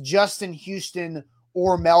as Justin Houston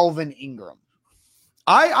or Melvin Ingram?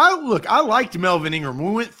 I liked Melvin Ingram.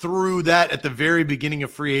 We went through that at the very beginning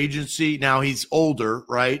of free agency. Now he's older,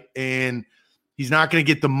 right? And he's not going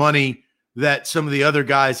to get the money that some of the other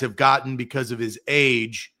guys have gotten because of his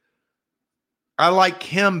age. I like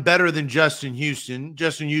him better than Justin Houston.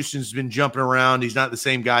 Justin Houston's been jumping around. He's not the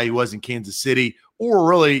same guy he was in Kansas City, or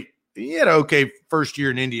really, he had an okay first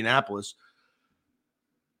year in Indianapolis.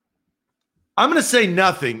 I'm going to say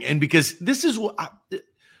nothing, and because this is what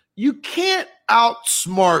you can't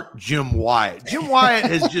outsmart Jim Wyatt. Jim Wyatt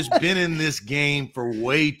has just been in this game for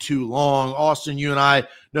way too long. Austin, you and I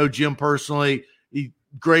know Jim personally.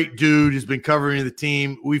 Great dude, has been covering the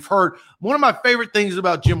team. We've heard one of my favorite things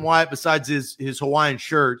about Jim Wyatt, besides his Hawaiian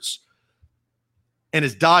shirts and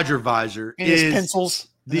his Dodger visor, and his pencils.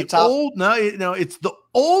 It's the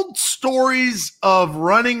old stories of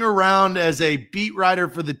running around as a beat writer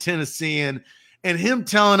for the Tennessean, and him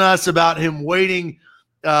telling us about him waiting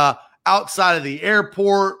outside of the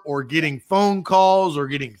airport, or getting phone calls, or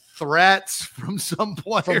getting threats from some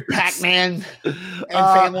players. From Pac-Man and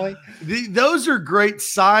family. Those are great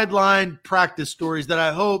sideline practice stories that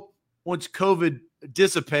I hope, once COVID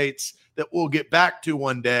dissipates, that we'll get back to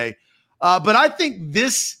one day. But I think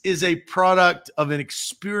this is a product of an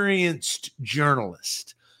experienced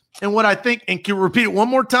journalist. And what I think, and can you repeat it one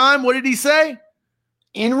more time? What did he say?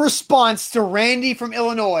 In response to Randy from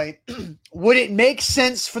Illinois, would it make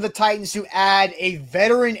sense for the Titans to add a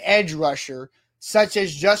veteran edge rusher such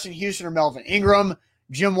as Justin Houston or Melvin Ingram?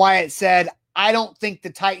 Jim Wyatt said, I don't think the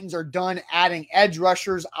Titans are done adding edge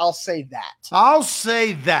rushers. I'll say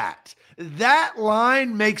that. That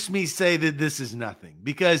line makes me say that this is nothing,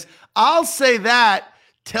 because I'll say that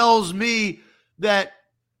tells me that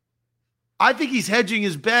I think he's hedging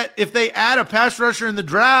his bet. If they add a pass rusher in the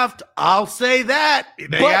draft, I'll say that.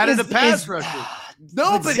 Added a pass rusher.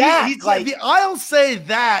 No, but he's like, I'll say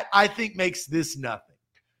that, I think, makes this nothing.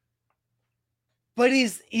 But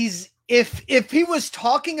if he was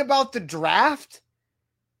talking about the draft,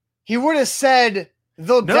 he would have said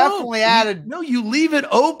they'll definitely add a. No, you leave it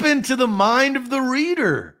open to the mind of the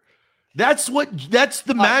reader. That's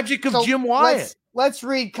the magic of Jim Wyatt. Let's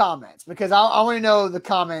read comments, because I want to know the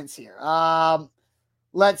comments here.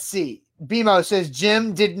 Let's see. BMO says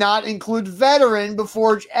Jim did not include veteran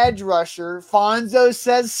before edge rusher. Fonzo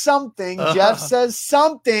says something. Jeff says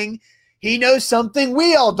something. He knows something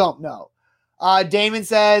we all don't know. Damon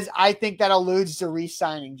says, I think that alludes to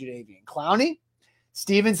re-signing Jadeveon Clowney.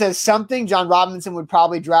 Steven says something. John Robinson would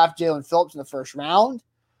probably draft Jalen Phillips in the first round.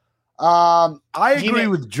 I agree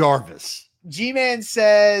with Jarvis. G-Man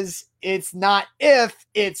says it's not if,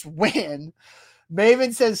 it's when.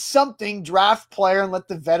 Maven says something, draft player and let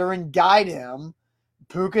the veteran guide him.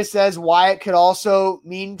 Puka says Wyatt could also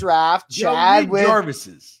mean draft. Chad with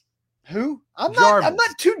Jarvis's. Who? I'm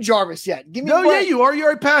not too Jarvis yet. Give me yeah, you are. You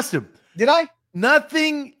already passed him. Did I?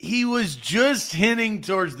 Nothing. He was just hinting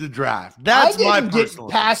towards the draft. That's my personal. I didn't get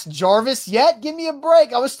past Jarvis yet. Give me a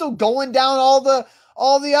break. I was still going down all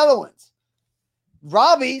the other ones.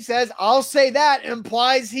 Robbie says, I'll say that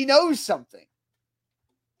implies he knows something.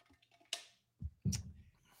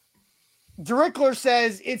 Drickler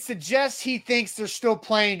says it suggests he thinks they're still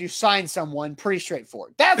planning to sign someone. Pretty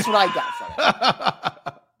straightforward. That's what I got from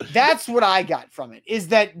it. That's what I got from it, is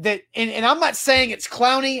that and I'm not saying it's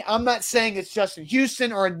Clowney. I'm not saying it's Justin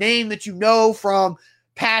Houston or a name that you know from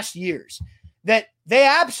past years. That they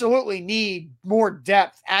absolutely need more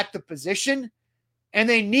depth at the position, and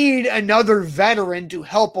they need another veteran to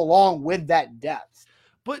help along with that depth.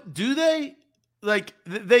 But do they? Like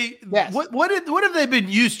yes. What have they been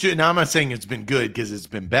used to? Now, I'm not saying it's been good because it's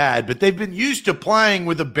been bad, but they've been used to playing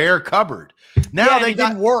with a bare cupboard. Now they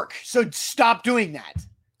didn't work, so stop doing that.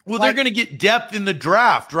 Well, they're going to get depth in the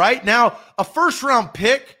draft, right? Now, a first-round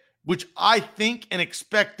pick, which I think and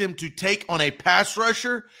expect them to take on a pass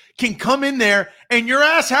rusher, can come in there and your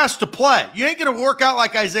ass has to play. You ain't going to work out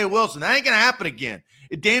like Isaiah Wilson. That ain't going to happen again.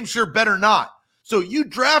 It damn sure better not. So you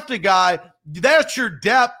draft a guy, that's your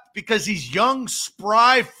depth, because he's young,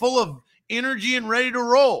 spry, full of energy, and ready to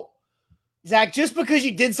roll. Zach, just because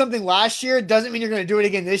you did something last year doesn't mean you're going to do it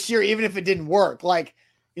again this year, even if it didn't work. Like,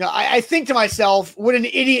 you know, I think to myself, would an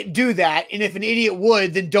idiot do that? And if an idiot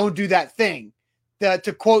would, then don't do that thing,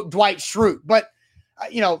 to quote Dwight Schrute. But,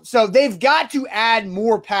 so they've got to add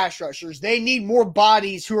more pass rushers. They need more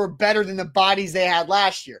bodies who are better than the bodies they had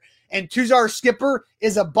last year. And Tuzar Skipper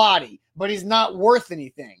is a body, but he's not worth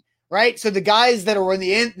anything, right? So the guys that were in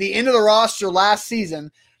the end of the roster last season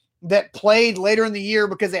that played later in the year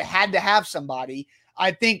because they had to have somebody,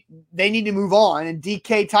 I think they need to move on. And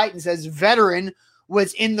DK Titan says veteran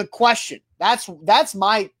was in the question. That's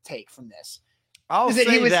my take from this. I'll say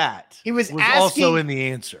he was asking, also in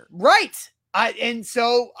the answer. Right. And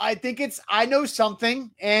so I think I know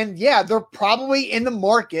something. And yeah, they're probably in the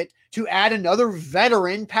market to add another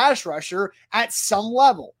veteran pass rusher at some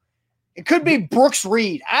level. It could be Brooks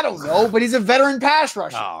Reed. I don't know, but he's a veteran pass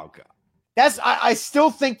rusher. Oh, God. I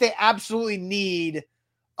still think they absolutely need.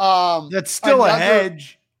 That's still a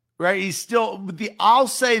hedge, right? He's still I'll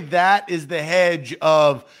say that is the hedge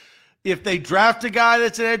of If they draft a guy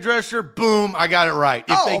that's an edge rusher, boom, I got it right.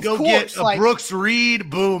 If they go get a Brooks Reed,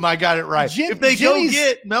 boom, I got it right. If they go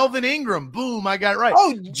get Melvin Ingram, boom, I got it right.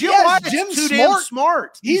 Jim's too damn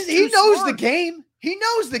smart. He knows the game. He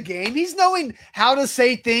knows the game. He's knowing how to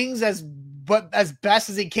say things as best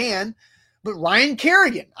as he can. But Ryan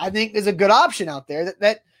Kerrigan, I think, is a good option out there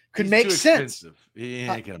that could make sense. He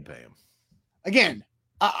ain't gonna pay him. Again,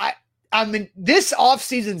 I mean, this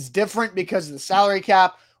offseason's different because of the salary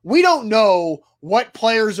cap. We don't know what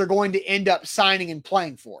players are going to end up signing and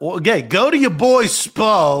playing for. Well, okay, go to your boy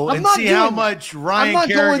Spo and see how much Ryan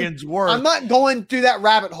Kerrigan's worth. I'm not going through that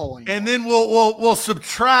rabbit hole anymore. And then we'll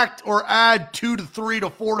subtract or add 2 to 3 to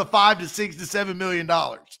 4 to 5 to 6 to $7 million.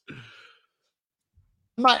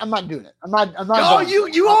 I'm not doing it. I'm not. Oh,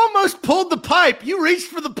 you almost pulled the pipe. You reached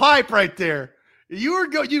for the pipe right there.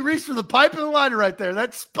 You reached for the pipe in the line right there.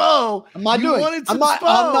 That's Spo. I'm not doing it. I'm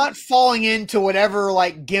not falling into whatever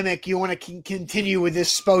like gimmick you want to continue with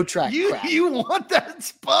this Spo track. You want that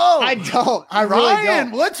Spo? I don't. Really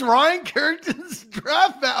don't. What's Ryan Kerrigan's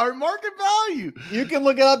draft or market value? You can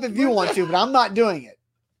look it up if you want to, but I'm not doing it.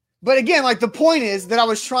 But again, like the point is that I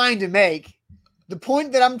was trying to make. The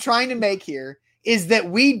point that I'm trying to make here is that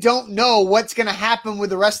we don't know what's going to happen with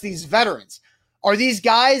the rest of these veterans. Are these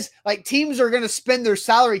guys, like teams are going to spend their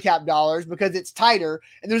salary cap dollars because it's tighter,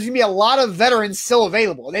 and there's going to be a lot of veterans still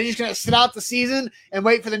available. Are they just going to sit out the season and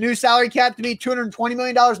wait for the new salary cap to be $220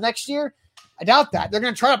 million next year? I doubt that. They're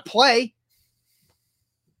going to try to play.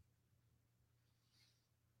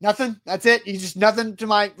 Nothing? That's it? You just nothing to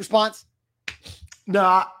my response?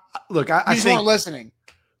 No, look, I just think, weren't listening.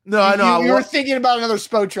 No, I know. You're thinking about another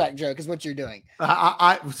Spo track joke is what you're doing.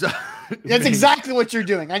 That's exactly what you're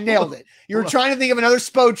doing. I nailed it. You were trying to think of another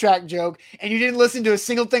Spo track joke, and you didn't listen to a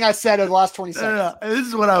single thing I said over the last 20 seconds. No, this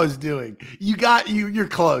is what I was doing. You're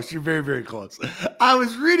close. You're very, very close. I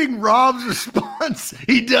was reading Rob's response.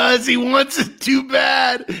 He wants it too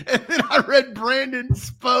bad. And then I read Brandon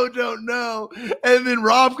Spo don't know. And then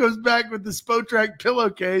Rob comes back with the Spo track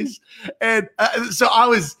pillowcase. And so I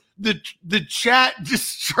was... The chat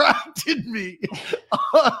distracted me.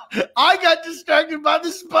 I got distracted by the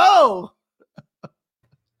Spo.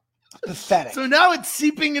 Pathetic. So now it's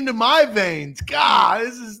seeping into my veins. God,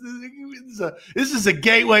 this is a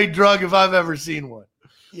gateway drug if I've ever seen one.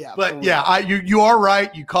 Yeah, but yeah, you are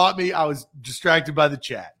right. You caught me. I was distracted by the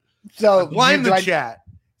chat. So blame the chat.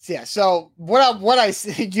 Yeah. So what I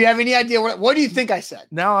said? Do you have any idea what do you think I said?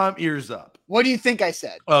 Now I'm ears up. What do you think I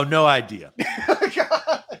said? Oh, no idea.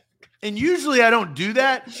 And usually I don't do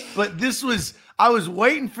that, but I was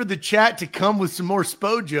waiting for the chat to come with some more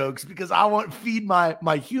Spo jokes because I want to feed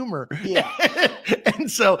my humor. Yeah. And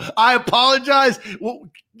so I apologize. Well,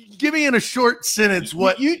 give me in a short sentence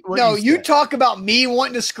what you talk about me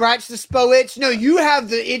wanting to scratch the Spo itch. No, you have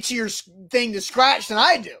the itchier thing to scratch than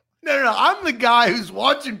I do. No. I'm the guy who's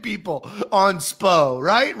watching people on Spo,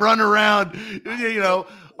 right? Run around,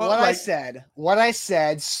 What I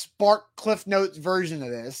said, Spark Cliff Notes version of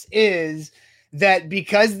this is that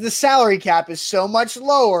because the salary cap is so much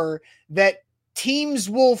lower that teams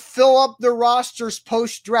will fill up their rosters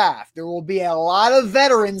post-draft. There will be a lot of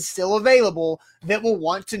veterans still available that will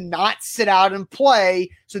want to not sit out and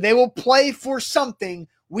play, so they will play for something.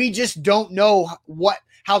 We just don't know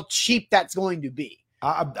how cheap that's going to be.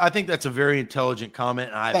 I think that's a very intelligent comment,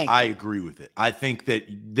 and I agree with it. I think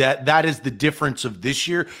that is the difference of this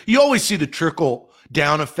year. You always see the trickle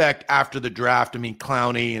down effect after the draft. I mean,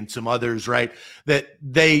 Clowney and some others, right? That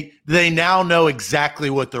they now know exactly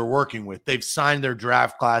what they're working with. They've signed their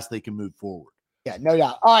draft class. They can move forward. Yeah, no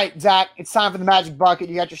doubt. All right, Zach, it's time for the Magic Bucket.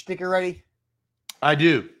 You got your sticker ready? I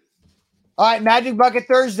do. All right, Magic Bucket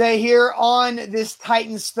Thursday here on this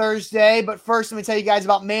Titans Thursday. But first, let me tell you guys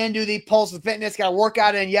about Mandu, the Pulse of Fitness. Got a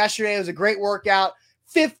workout in yesterday. It was a great workout.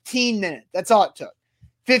 15 minutes. That's all it took.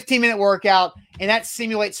 15-minute workout. And that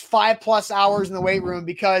simulates 5+ hours in the weight room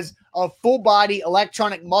because of full body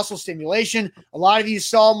electronic muscle stimulation. A lot of you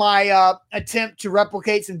saw my attempt to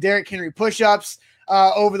replicate some Derrick Henry push-ups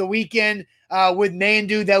over the weekend with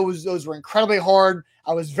Mandu. Those were incredibly hard.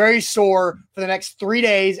 I was very sore for the next 3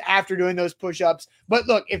 days after doing those push-ups. But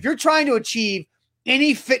look, if you're trying to achieve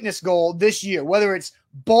any fitness goal this year, whether it's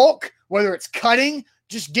bulk, whether it's cutting,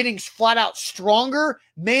 just getting flat out stronger,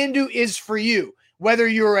 Mandu is for you. Whether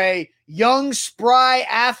you're a young, spry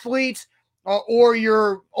athlete or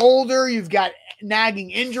you're older, you've got nagging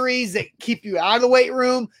injuries that keep you out of the weight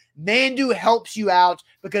room, Mandu helps you out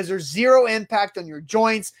because there's zero impact on your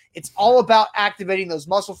joints. It's all about activating those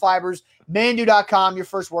muscle fibers. Mandu.com, your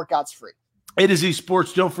first workout's free. A to Z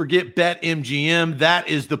Sports. Don't forget BetMGM. That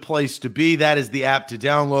is the place to be. That is the app to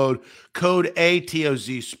download. Code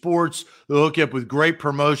ATOZ Sports. They'll hook you up with great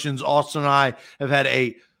promotions. Austin and I have had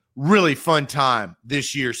a really fun time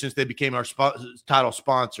this year since they became our title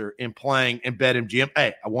sponsor in playing in BetMGM.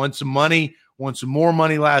 Hey, I won some money, won some more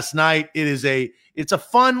money last night. It's a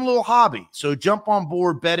fun little hobby. So jump on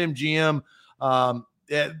board BetMGM.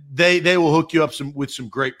 They will hook you up with some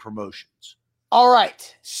great promotions. All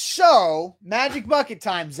right, so Magic Bucket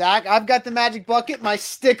time, Zach. I've got the Magic Bucket. My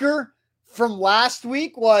sticker from last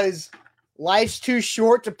week was life's too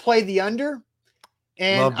short to play the under.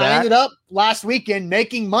 And I ended up last weekend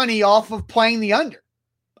making money off of playing the under.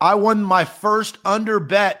 I won my first under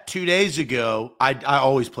bet 2 days ago. I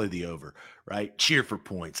always play the over, right? Cheer for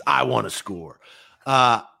points. I want to score.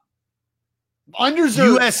 Unders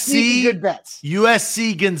are USC good bets.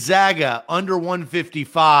 USC Gonzaga under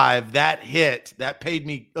 155. That hit. That paid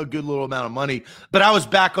me a good little amount of money. But I was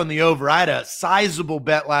back on the over. I had a sizable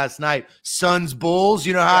bet last night. Suns Bulls.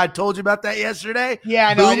 You know how I told you about that yesterday? Yeah,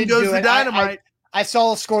 I know. Boom I didn't goes do the it. dynamite. I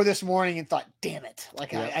saw a score this morning and thought, damn it.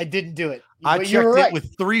 I didn't do it. I checked it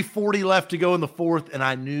with 3:40 left to go in the fourth, and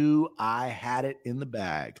I knew I had it in the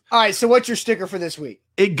bag. All right, so what's your sticker for this week?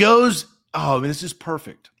 It goes, this is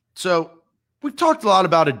perfect. So we've talked a lot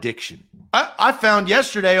about addiction. I found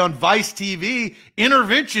yesterday on Vice TV,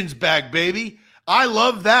 Interventions back, baby. I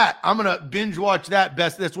love that. I'm going to binge watch that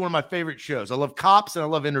best. That's one of my favorite shows. I love Cops and I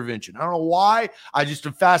love Intervention. I don't know why. I just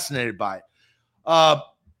am fascinated by it.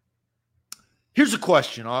 Here's a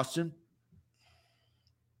question, Austin.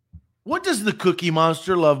 What does the Cookie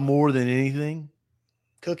Monster love more than anything?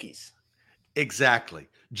 Cookies. Exactly.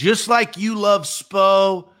 Just like you love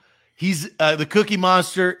Spo, the Cookie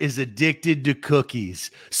Monster is addicted to cookies.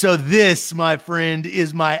 So this, my friend,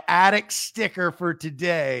 is my addict sticker for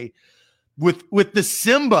today with the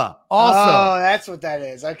Simba also. Oh, that's what that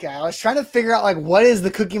is. Okay. I was trying to figure out what is the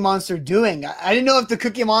Cookie Monster doing? I didn't know if the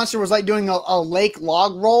Cookie Monster was doing a lake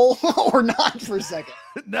log roll or not for a second.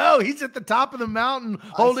 No, he's at the top of the mountain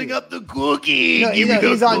holding up the cookie. No,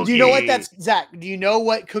 he's on. Do you know what that's, Zach? Do you know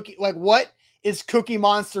what cookie, what is Cookie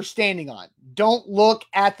Monster standing on? Don't look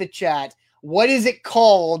at the chat. What is it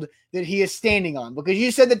called that he is standing on? Because you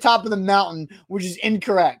said the top of the mountain, which is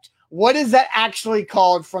incorrect. What is that actually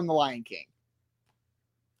called from The Lion King?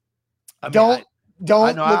 Don't look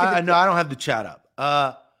at I know I don't have the chat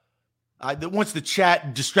up. Once the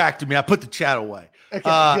chat distracted me, I put the chat away.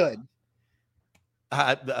 Okay, good.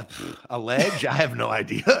 A ledge? I have no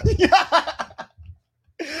idea.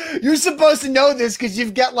 You're supposed to know this because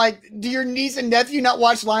you've got do your niece and nephew not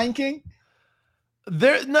watch Lion King?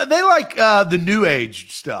 They like the new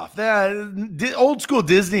age stuff. Old school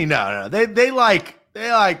Disney. No. They like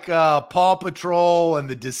Paw Patrol and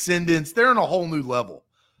the Descendants. They're on a whole new level.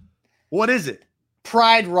 What is it?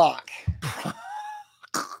 Pride Rock. I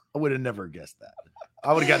would have never guessed that.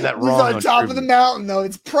 I would have gotten that wrong. It's on top of the mountain, though.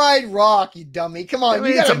 It's Pride Rock, you dummy. Come on.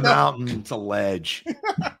 It's a mountain. It's a ledge.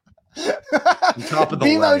 Top of the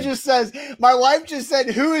Bimo ledge. just says, my wife just said,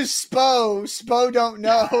 who is Spo? Spo don't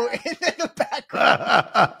know. And in the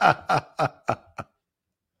background.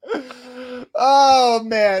 Oh,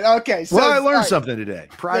 man. Okay. So I learned something today.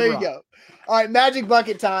 Pride there you Rock. go. All right. Magic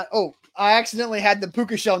bucket time. Oh, I accidentally had the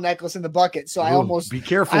puka shell necklace in the bucket. So I almost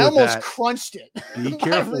crunched it. Be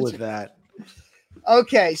careful with that.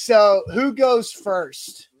 Okay. So who goes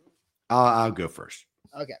first? I'll go first.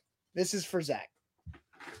 Okay. This is for Zach.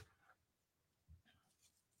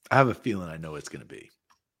 I have a feeling I know what it's going to be.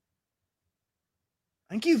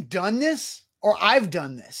 I think you've done this, or I've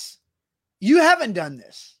done this. You haven't done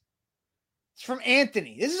this. It's from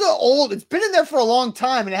Anthony. This is it's been in there for a long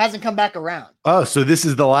time, and it hasn't come back around. Oh, so this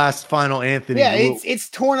is the last final Anthony. Yeah, it's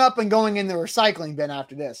torn up and going in the recycling bin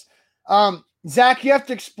after this. Zach, you have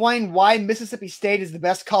to explain why Mississippi State is the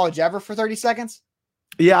best college ever for 30 seconds.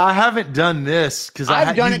 Yeah, I haven't done this because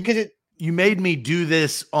I've done it because you made me do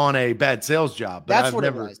this on a bad sales job. But That's what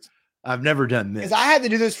it was. I've never done this. Because I had to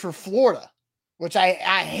do this for Florida, which I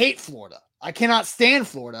hate Florida. I cannot stand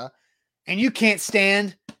Florida, and you can't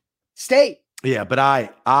stand State. Yeah, but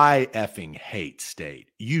I effing hate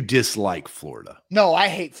State. You dislike Florida. No, I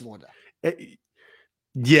hate Florida.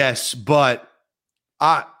 Yes, but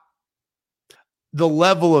the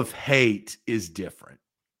level of hate is different.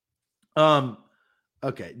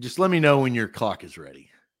 Okay, just let me know when your clock is ready.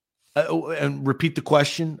 And repeat the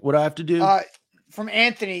question. What do I have to do? From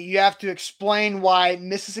Anthony, you have to explain why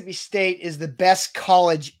Mississippi State is the best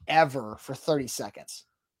college ever for 30 seconds.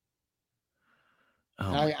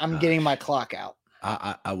 I'm getting my clock out.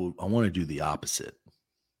 I want to do the opposite.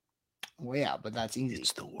 Well, yeah, but that's easy.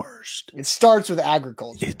 It's the worst. It starts with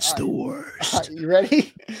agriculture. It's the worst. You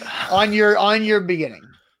ready? on your beginning.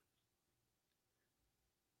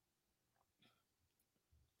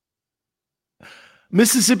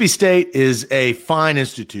 Mississippi State is a fine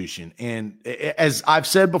institution, and as I've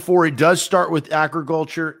said before, it does start with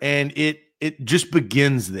agriculture, and it just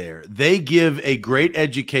begins there. They give a great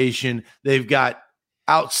education. They've got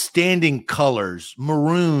outstanding colors.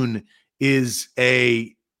 Maroon is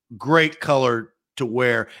a great color to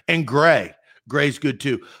wear, and gray. Gray's good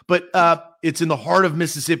too. But it's in the heart of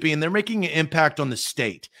Mississippi, and they're making an impact on the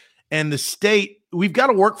state. And the state, we've got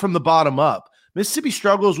to work from the bottom up. Mississippi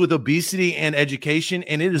struggles with obesity and education,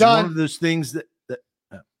 and it is one of those things that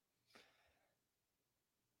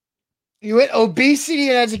you went obesity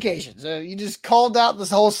and education. So you just called out this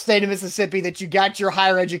whole state of Mississippi that you got your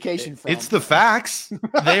higher education from. It's the facts.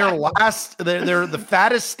 They are last. They're the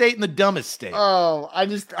fattest state and the dumbest state. Oh,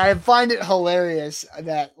 I find it hilarious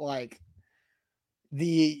that like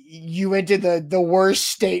you went to the worst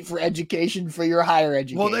state for education for your higher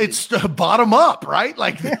education. Well, it's bottom up, right?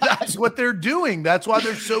 Like that's what they're doing. That's why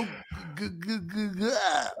they're so.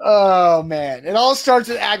 Oh man, it all starts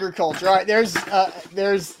with agriculture. All right,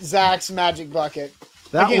 there's Zach's magic bucket.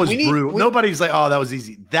 That was brutal. Nobody's like, oh, that was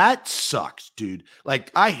easy. That sucks, dude. Like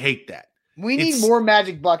I hate that. We need more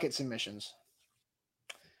magic bucket submissions.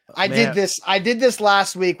 I did this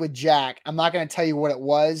last week with Jack. I'm not going to tell you what it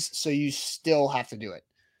was, so you still have to do it.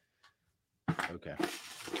 Okay.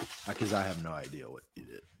 Because I have no idea what you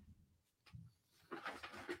did.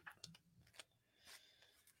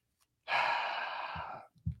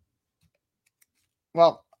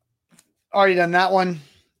 Well, already done that one.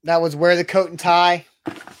 That was wear the coat and tie.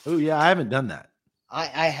 Oh, yeah, I haven't done that. I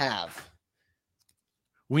have.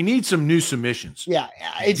 We need some new submissions. Yeah,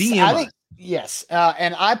 yes.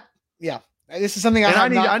 This is something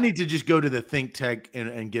I need to just go to the think tank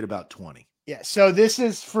and get about 20. Yeah. So this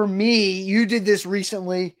is for me. You did this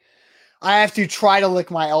recently. I have to try to lick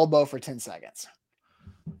my elbow for 10 seconds.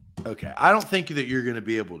 Okay. I don't think that you're going to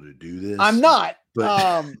be able to do this. I'm not.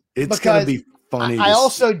 But it's going to be funny. I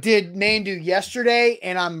also did Mandu yesterday,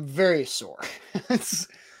 and I'm very sore.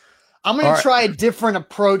 I'm going to try a different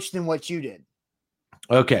approach than what you did.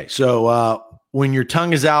 Okay. So when your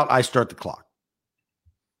tongue is out, I start the clock.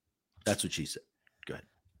 That's what she said. Go ahead.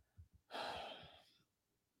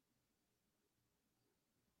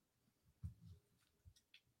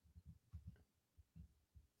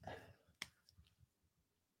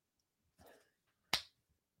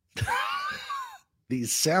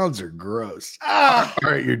 These sounds are gross. All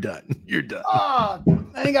right, you're done. You're done.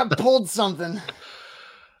 I think I pulled something.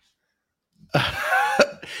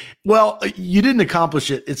 Well, you didn't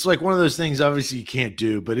accomplish it. It's like one of those things obviously you can't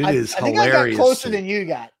do, but it is hilarious. I think I got closer than you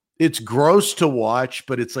got. It's gross to watch,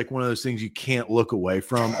 but it's like one of those things you can't look away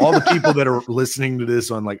from. All the people that are listening to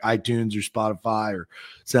this on like iTunes or Spotify or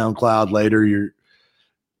SoundCloud later,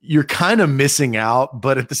 you're kind of missing out,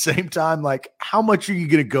 but at the same time, like how much are you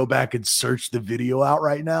going to go back and search the video out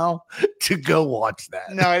right now to go watch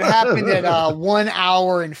that? No, it happened at 1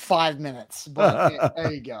 hour and 5 minutes, but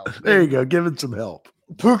there you go. There you go. Give it some help.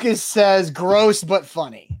 Pukas says gross, but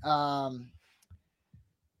funny.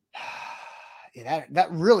 Yeah,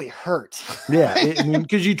 that really hurt. Yeah,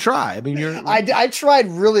 because you try. I mean, I tried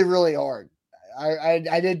really, really hard.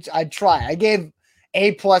 I tried. I gave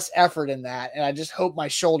A+ effort in that, and I just hope my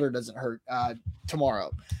shoulder doesn't hurt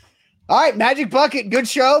tomorrow. All right, Magic Bucket, good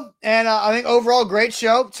show, and I think overall great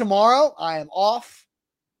show. Tomorrow I am off.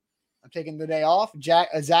 I'm taking the day off.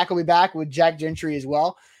 Zach will be back with Jack Gentry as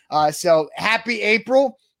well. So happy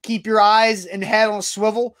April. Keep your eyes and head on a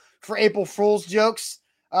swivel for April Fool's jokes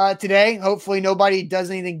today. Hopefully nobody does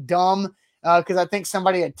anything dumb because I think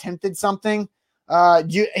somebody attempted something.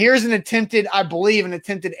 Here's an attempted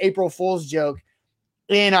April Fool's joke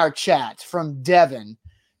in our chat from Devin,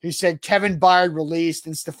 who said Kevin Byard released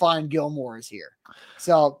and Stephon Gilmore is here.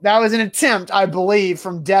 So that was an attempt, I believe,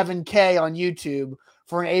 from Devin K on YouTube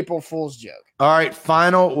for an April Fool's joke. All right,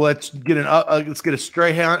 final. Let's get a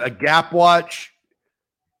stray hand, a gap watch.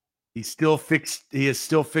 He has still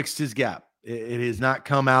fixed his gap. It has not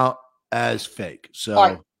come out as fake. So,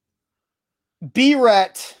 right.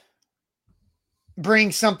 B-Rhett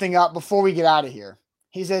brings something up before we get out of here.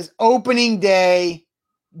 He says, opening day,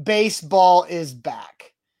 baseball is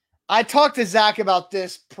back. I talked to Zach about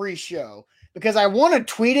this pre-show because I want to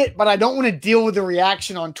tweet it, but I don't want to deal with the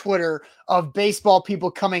reaction on Twitter of baseball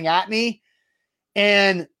people coming at me.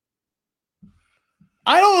 And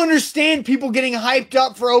I don't understand people getting hyped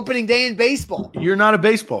up for opening day in baseball. You're not a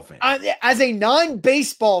baseball fan. As a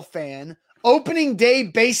non-baseball fan, opening day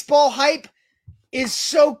baseball hype is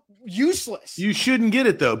so useless. You shouldn't get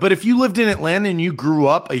it though. But if you lived in Atlanta and you grew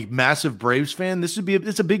up a massive Braves fan, it's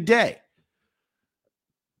a big day.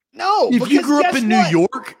 No, if you grew up in New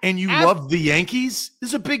York and you loved the Yankees,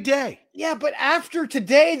 it's a big day. Yeah, but after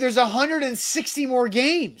today, there's 160 more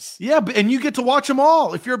games. Yeah, and you get to watch them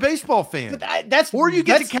all if you're a baseball fan. Or you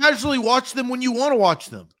get to casually watch them when you want to watch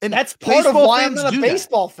them. And that's part of why I'm not a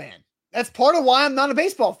baseball fan. That's part of why I'm not a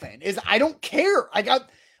baseball fan, is I don't care.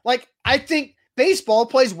 I think baseball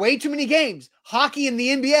plays way too many games. Hockey and the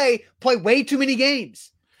NBA play way too many games.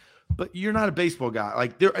 But you're not a baseball guy.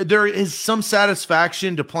 Like there is some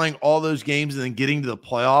satisfaction to playing all those games and then getting to the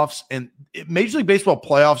playoffs. And Major League Baseball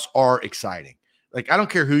playoffs are exciting. Like, I don't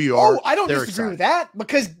care who you are. Oh, I don't disagree with that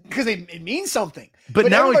because it means something. But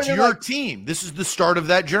now it's your team. This is the start of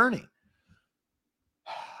that journey.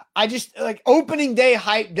 I just opening day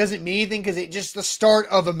hype doesn't mean anything because it's just the start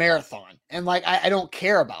of a marathon. And I don't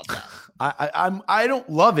care about that. I don't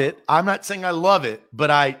love it. I'm not saying I love it, but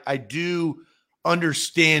I do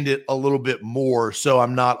understand it a little bit more, so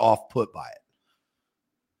I'm not off put by it.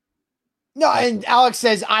 No, and Alex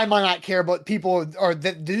says I might not care, but people are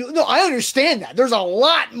that do. No, I understand that. There's a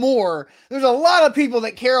lot more. There's a lot of people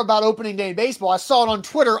that care about opening day baseball. I saw it on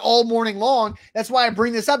Twitter all morning long. That's why I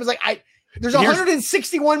bring this up. It's like there's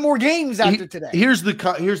 161 more games after today. Here's the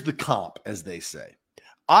comp, as they say.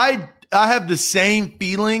 I have the same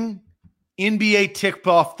feeling. NBA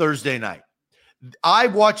tip-off Thursday night. I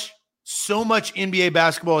watch so much NBA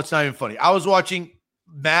basketball, it's not even funny. I was watching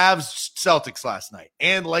Mavs Celtics last night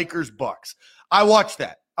and Lakers Bucks. I watch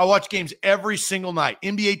that. I watch games every single night.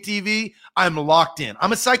 NBA TV, I'm locked in.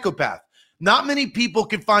 I'm a psychopath. Not many people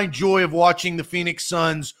can find joy of watching the Phoenix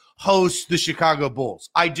Suns host the Chicago Bulls.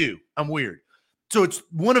 I do. I'm weird. So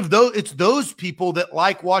it's those people that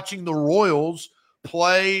like watching the Royals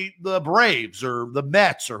play the Braves or the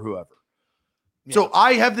Mets or whoever. Yeah. So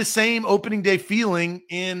I have the same opening day feeling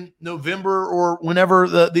in November or whenever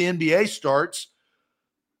the NBA starts.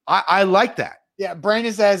 I like that. Yeah,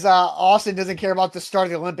 Brandon says Austin doesn't care about the start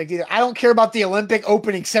of the Olympics either. I don't care about the Olympic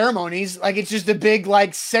opening ceremonies. It's just a big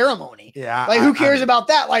ceremony. Yeah. Who cares about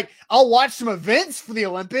that? I'll watch some events for the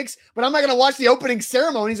Olympics, but I'm not going to watch the opening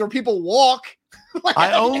ceremonies where people walk.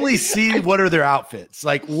 I only see what are their outfits.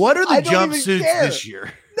 What are the jumpsuits this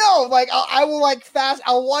year? No, I will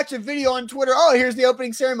I'll watch a video on Twitter. Oh, here's the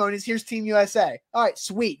opening ceremonies. Here's Team USA. All right,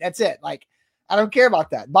 sweet. That's it. I don't care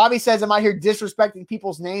about that. Bobby says, am I here disrespecting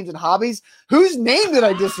people's names and hobbies? Whose name did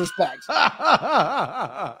I disrespect?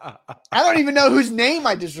 I don't even know whose name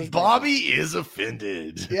I disrespected. Bobby is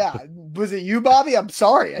offended. Yeah. Was it you, Bobby? I'm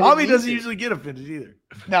sorry. Bobby doesn't usually get offended either.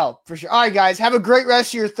 No, for sure. All right, guys. Have a great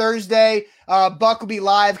rest of your Thursday. Buck will be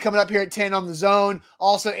live coming up here at 10 on the Zone.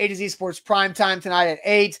 Also, A to Z Sports Primetime tonight at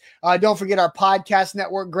 8. Don't forget our podcast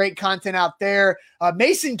network. Great content out there.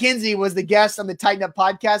 Mason Kinsey was the guest on the Tighten Up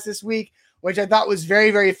podcast this week, which I thought was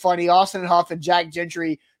very, very funny. Austin Huff and Jack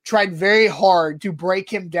Gentry tried very hard to break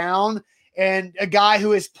him down. And a guy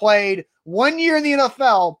who has played 1 year in the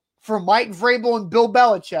NFL for Mike Vrabel and Bill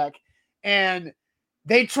Belichick. And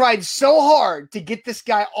they tried so hard to get this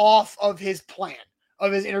guy off of his plan,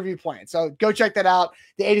 of his interview plan. So go check that out,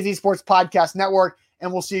 the A to Z Sports Podcast Network,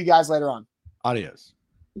 and we'll see you guys later on. Adios.